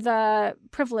for the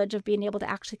privilege of being able to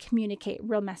actually communicate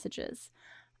real messages.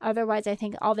 Otherwise, I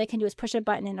think all they can do is push a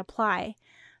button and apply,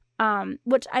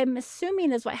 which I'm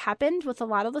assuming is what happened with a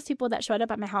lot of those people that showed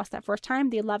up at my house that first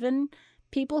time, the 11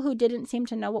 people who didn't seem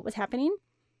to know what was happening.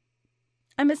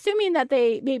 I'm assuming that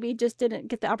they maybe just didn't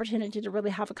get the opportunity to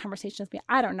really have a conversation with me.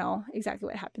 I don't know exactly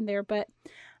what happened there, but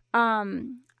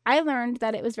I learned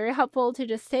that it was very helpful to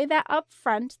just say that up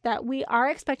front, that we are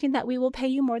expecting that we will pay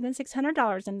you more than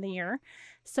 $600 in the year.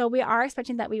 So we are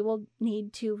expecting that we will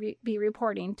need to be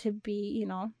reporting to be,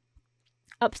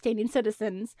 upstanding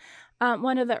citizens.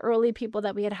 One of the early people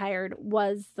that we had hired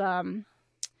was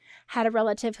had a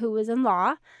relative who was in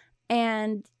law.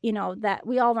 And, that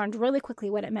we all learned really quickly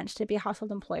what it meant to be a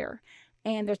household employer.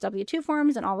 And there's W-2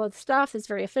 forms and all of the stuff. It's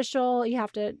very official. You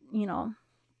have to,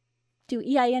 do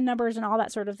EIN numbers and all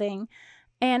that sort of thing.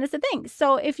 And it's a thing.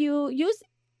 So if you use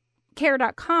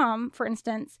Care.com, for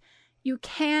instance, you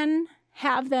can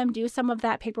have them do some of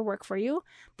that paperwork for you.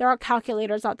 There are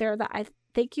calculators out there that I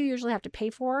think you usually have to pay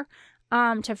for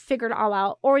to figure it all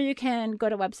out, or you can go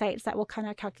to websites that will kind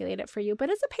of calculate it for you. But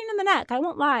it's a pain in the neck, I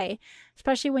won't lie,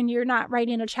 especially when you're not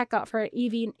writing a check out for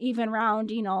even round,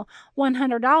 $100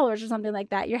 or something like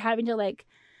that. You're having to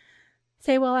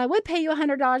say, well, I would pay you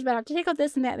 $100, but I have to take out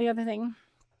this and that and the other thing.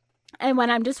 And when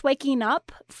I'm just waking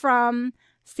up from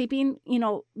sleeping,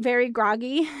 very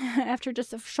groggy after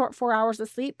just a short 4 hours of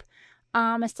sleep,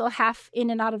 I'm still half in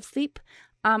and out of sleep.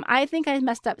 I think I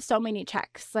messed up so many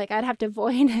checks. I'd have to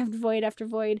void after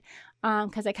void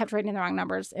because I kept writing the wrong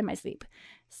numbers in my sleep.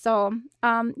 So,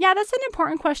 that's an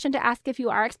important question to ask if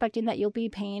you are expecting that you'll be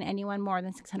paying anyone more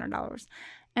than $600.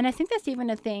 And I think that's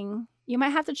even a thing. You might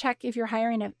have to check if you're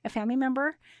hiring a family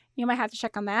member. You might have to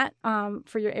check on that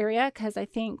for your area, because I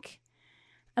think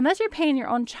unless you're paying your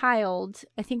own child,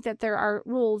 I think that there are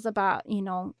rules about,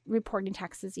 reporting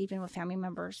taxes even with family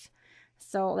members.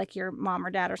 So like your mom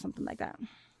or dad or something like that.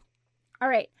 All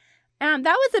right. That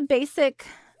was a basic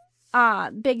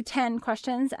Big 10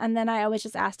 questions. And then I always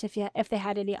just asked if they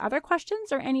had any other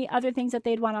questions or any other things that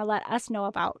they'd want to let us know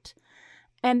about.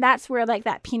 And that's where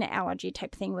that peanut allergy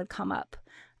type thing would come up,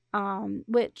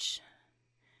 which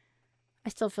I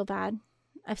still feel bad.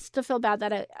 I still feel bad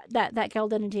that that girl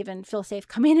didn't even feel safe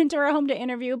coming into our home to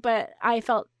interview, but I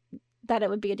felt that it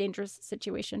would be a dangerous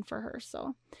situation for her.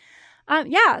 So,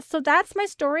 so that's my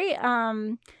story.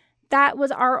 That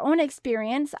was our own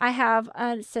experience. I have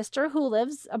a sister who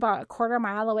lives about a quarter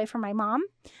mile away from my mom,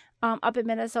 up in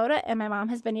Minnesota, and my mom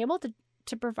has been able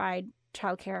to provide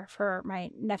childcare for my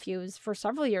nephews for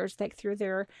several years, through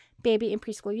their baby and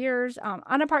preschool years,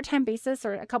 on a part-time basis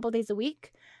or a couple of days a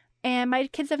week. And my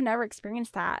kids have never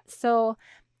experienced that. So,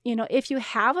 if you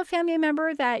have a family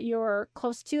member that you're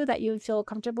close to, that you feel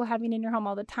comfortable having in your home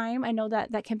all the time, I know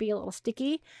that can be a little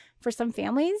sticky for some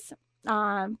families,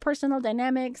 personal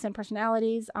dynamics and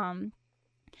personalities.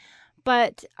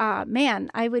 But man,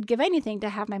 I would give anything to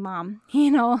have my mom,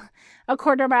 a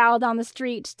quarter mile down the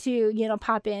street to,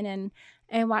 pop in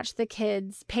and watch the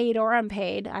kids, paid or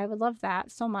unpaid. I would love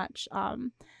that so much.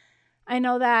 I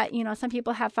know that, some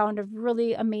people have found a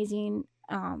really amazing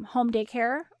home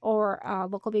daycare or a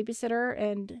local babysitter,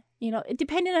 and,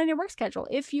 depending on your work schedule.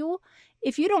 If you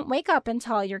don't wake up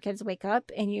until your kids wake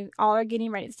up and you all are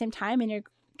getting ready at the same time and you're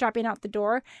dropping out the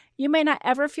door, you may not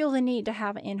ever feel the need to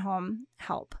have in-home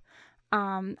help.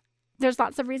 There's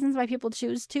lots of reasons why people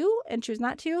choose to and choose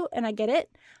not to, and I get it.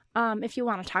 If you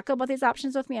want to talk about these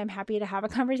options with me, I'm happy to have a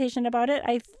conversation about it.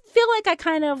 I feel like I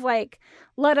kind of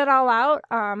let it all out.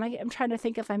 I'm trying to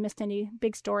think if I missed any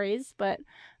big stories, but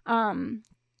I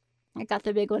got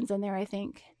the big ones in there, I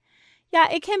think. Yeah,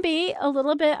 it can be a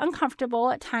little bit uncomfortable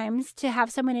at times to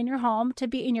have someone in your home, to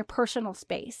be in your personal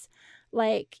space.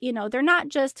 Like, they're not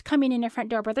just coming in your front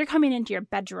door, but they're coming into your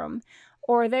bedroom,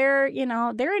 or they're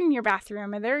in your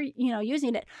bathroom, or they're,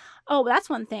 using it. Oh, that's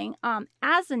one thing.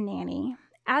 As a nanny,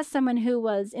 as someone who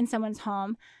was in someone's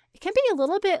home, it can be a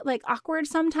little bit like awkward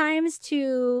sometimes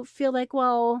to feel like,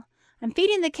 well, I'm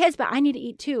feeding the kids, but I need to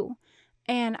eat too.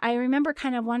 And I remember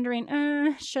kind of wondering,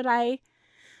 should I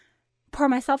pour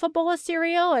myself a bowl of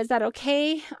cereal? Is that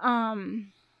okay?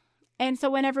 And so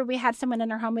whenever we had someone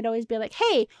in our home, we'd always be like,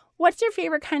 hey, what's your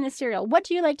favorite kind of cereal? What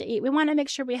do you like to eat? We want to make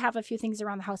sure we have a few things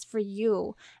around the house for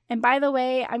you. And by the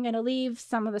way, I'm going to leave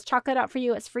some of this chocolate out for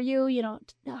you. It's for you.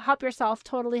 Help yourself.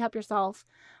 Totally help yourself.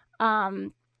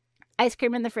 Ice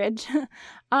cream in the fridge.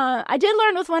 I did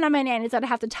learn with one of my nannies that I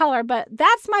have to tell her, but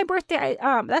that's my birthday.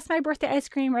 That's my birthday ice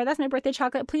cream, or that's my birthday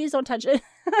chocolate. Please don't touch it,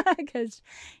 because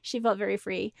she felt very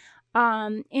free.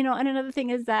 And another thing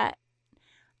is that,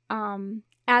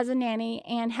 as a nanny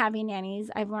and having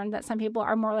nannies, I've learned that some people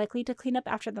are more likely to clean up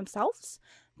after themselves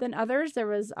than others. There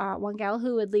was one gal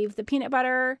who would leave the peanut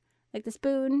butter, like the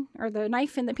spoon or the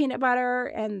knife in the peanut butter,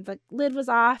 and the lid was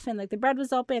off, and like the bread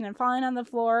was open and falling on the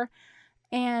floor.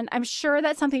 And I'm sure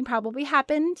that something probably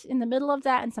happened in the middle of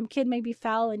that, and some kid maybe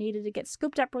fell and needed to get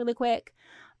scooped up really quick.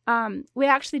 We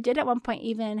actually did at one point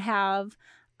even have,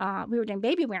 we were doing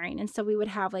baby wearing, and so we would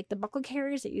have like the buckle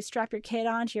carriers that you strap your kid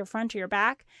on to your front or your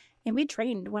back, and we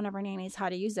trained one of our nannies how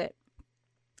to use it.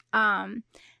 And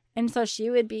so she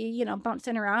would be,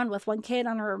 bouncing around with one kid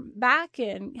on her back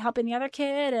and helping the other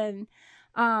kid, and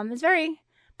it's very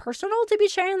personal to be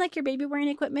sharing like your baby wearing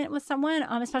equipment with someone,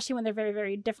 especially when they're very,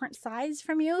 very different size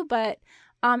from you. But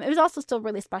it was also still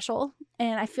really special.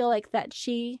 And I feel like that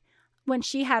when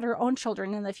she had her own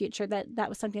children in the future, that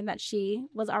was something that she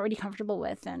was already comfortable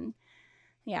with. And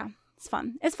yeah, it's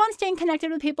fun. It's fun staying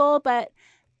connected with people, but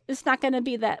it's not going to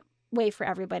be that way for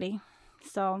everybody.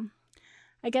 So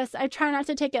I guess I try not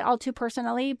to take it all too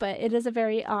personally, but it is a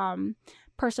very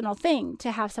personal thing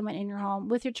to have someone in your home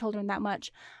with your children that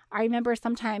much. I remember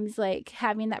sometimes like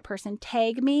having that person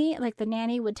tag me, like the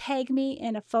nanny would tag me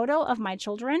in a photo of my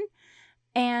children,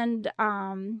 and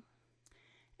then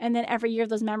every year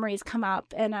those memories come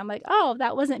up, and I'm like, oh,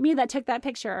 that wasn't me that took that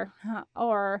picture.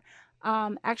 Or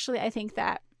actually, I think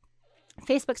that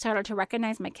Facebook started to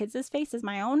recognize my kids' face as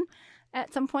my own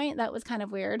at some point. That was kind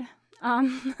of weird.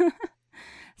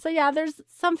 So yeah, there's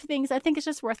some things I think it's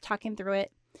just worth talking through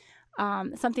it.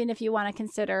 Something if you want to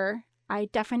consider, I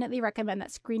definitely recommend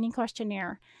that screening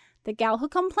questionnaire. The gal who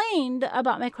complained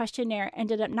about my questionnaire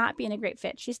ended up not being a great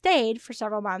fit. She stayed for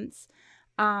several months,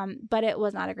 but it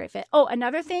was not a great fit. Oh,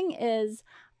 another thing is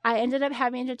I ended up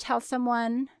having to tell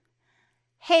someone,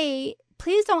 hey,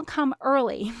 please don't come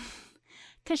early.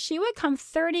 Because she would come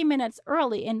 30 minutes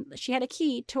early, and she had a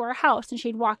key to our house, and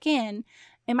she'd walk in,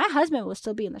 and my husband would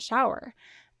still be in the shower.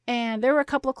 And there were a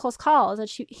couple of close calls, and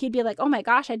he'd be like, oh my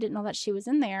gosh, I didn't know that she was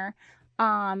in there.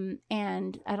 And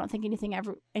I don't think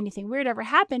anything weird ever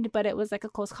happened, but it was like a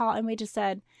close call. And we just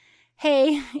said,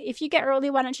 hey, if you get early,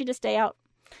 why don't you just stay out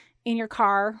in your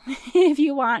car if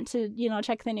you want to,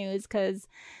 check the news, because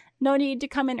no need to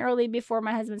come in early before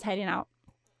my husband's heading out.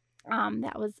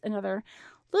 That was another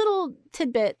little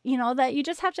tidbit, that you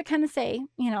just have to kind of say,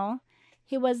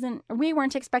 we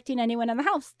weren't expecting anyone in the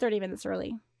house 30 minutes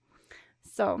early.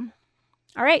 So,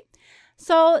 all right.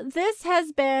 So this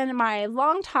has been my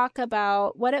long talk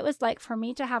about what it was like for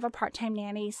me to have a part-time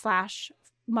nanny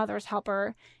 / mother's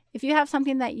helper. If you have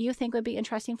something that you think would be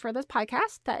interesting for this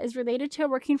podcast that is related to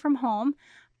working from home,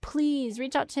 please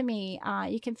reach out to me.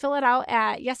 You can fill it out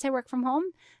at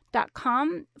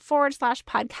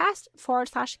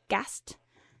yesiworkfromhome.com/podcast/guest,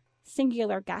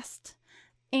 singular guest.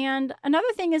 And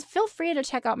another thing is, feel free to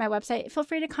check out my website. Feel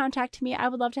free to contact me. I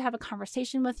would love to have a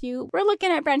conversation with you. We're looking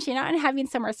at branching out and having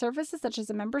summer services such as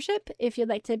a membership. If you'd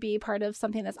like to be part of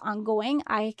something that's ongoing,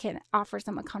 I can offer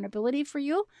some accountability for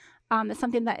you. That's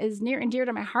something that is near and dear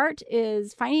to my heart,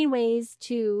 is finding ways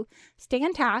to stay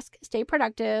on task, stay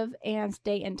productive, and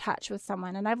stay in touch with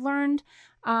someone. And I've learned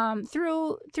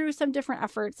through some different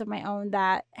efforts of my own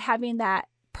that having that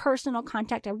personal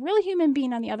contact, a real human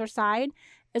being on the other side,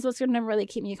 is what's going to really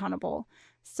keep me accountable.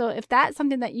 So if that's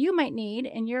something that you might need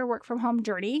in your work from home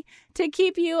journey to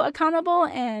keep you accountable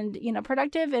and,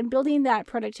 productive and building that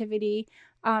productivity,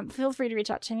 feel free to reach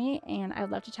out to me, and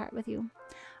I'd love to chat with you.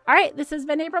 All right, this has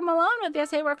been April Malone with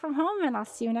Yes, I Work From Home, and I'll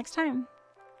see you next time.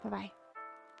 Bye-bye.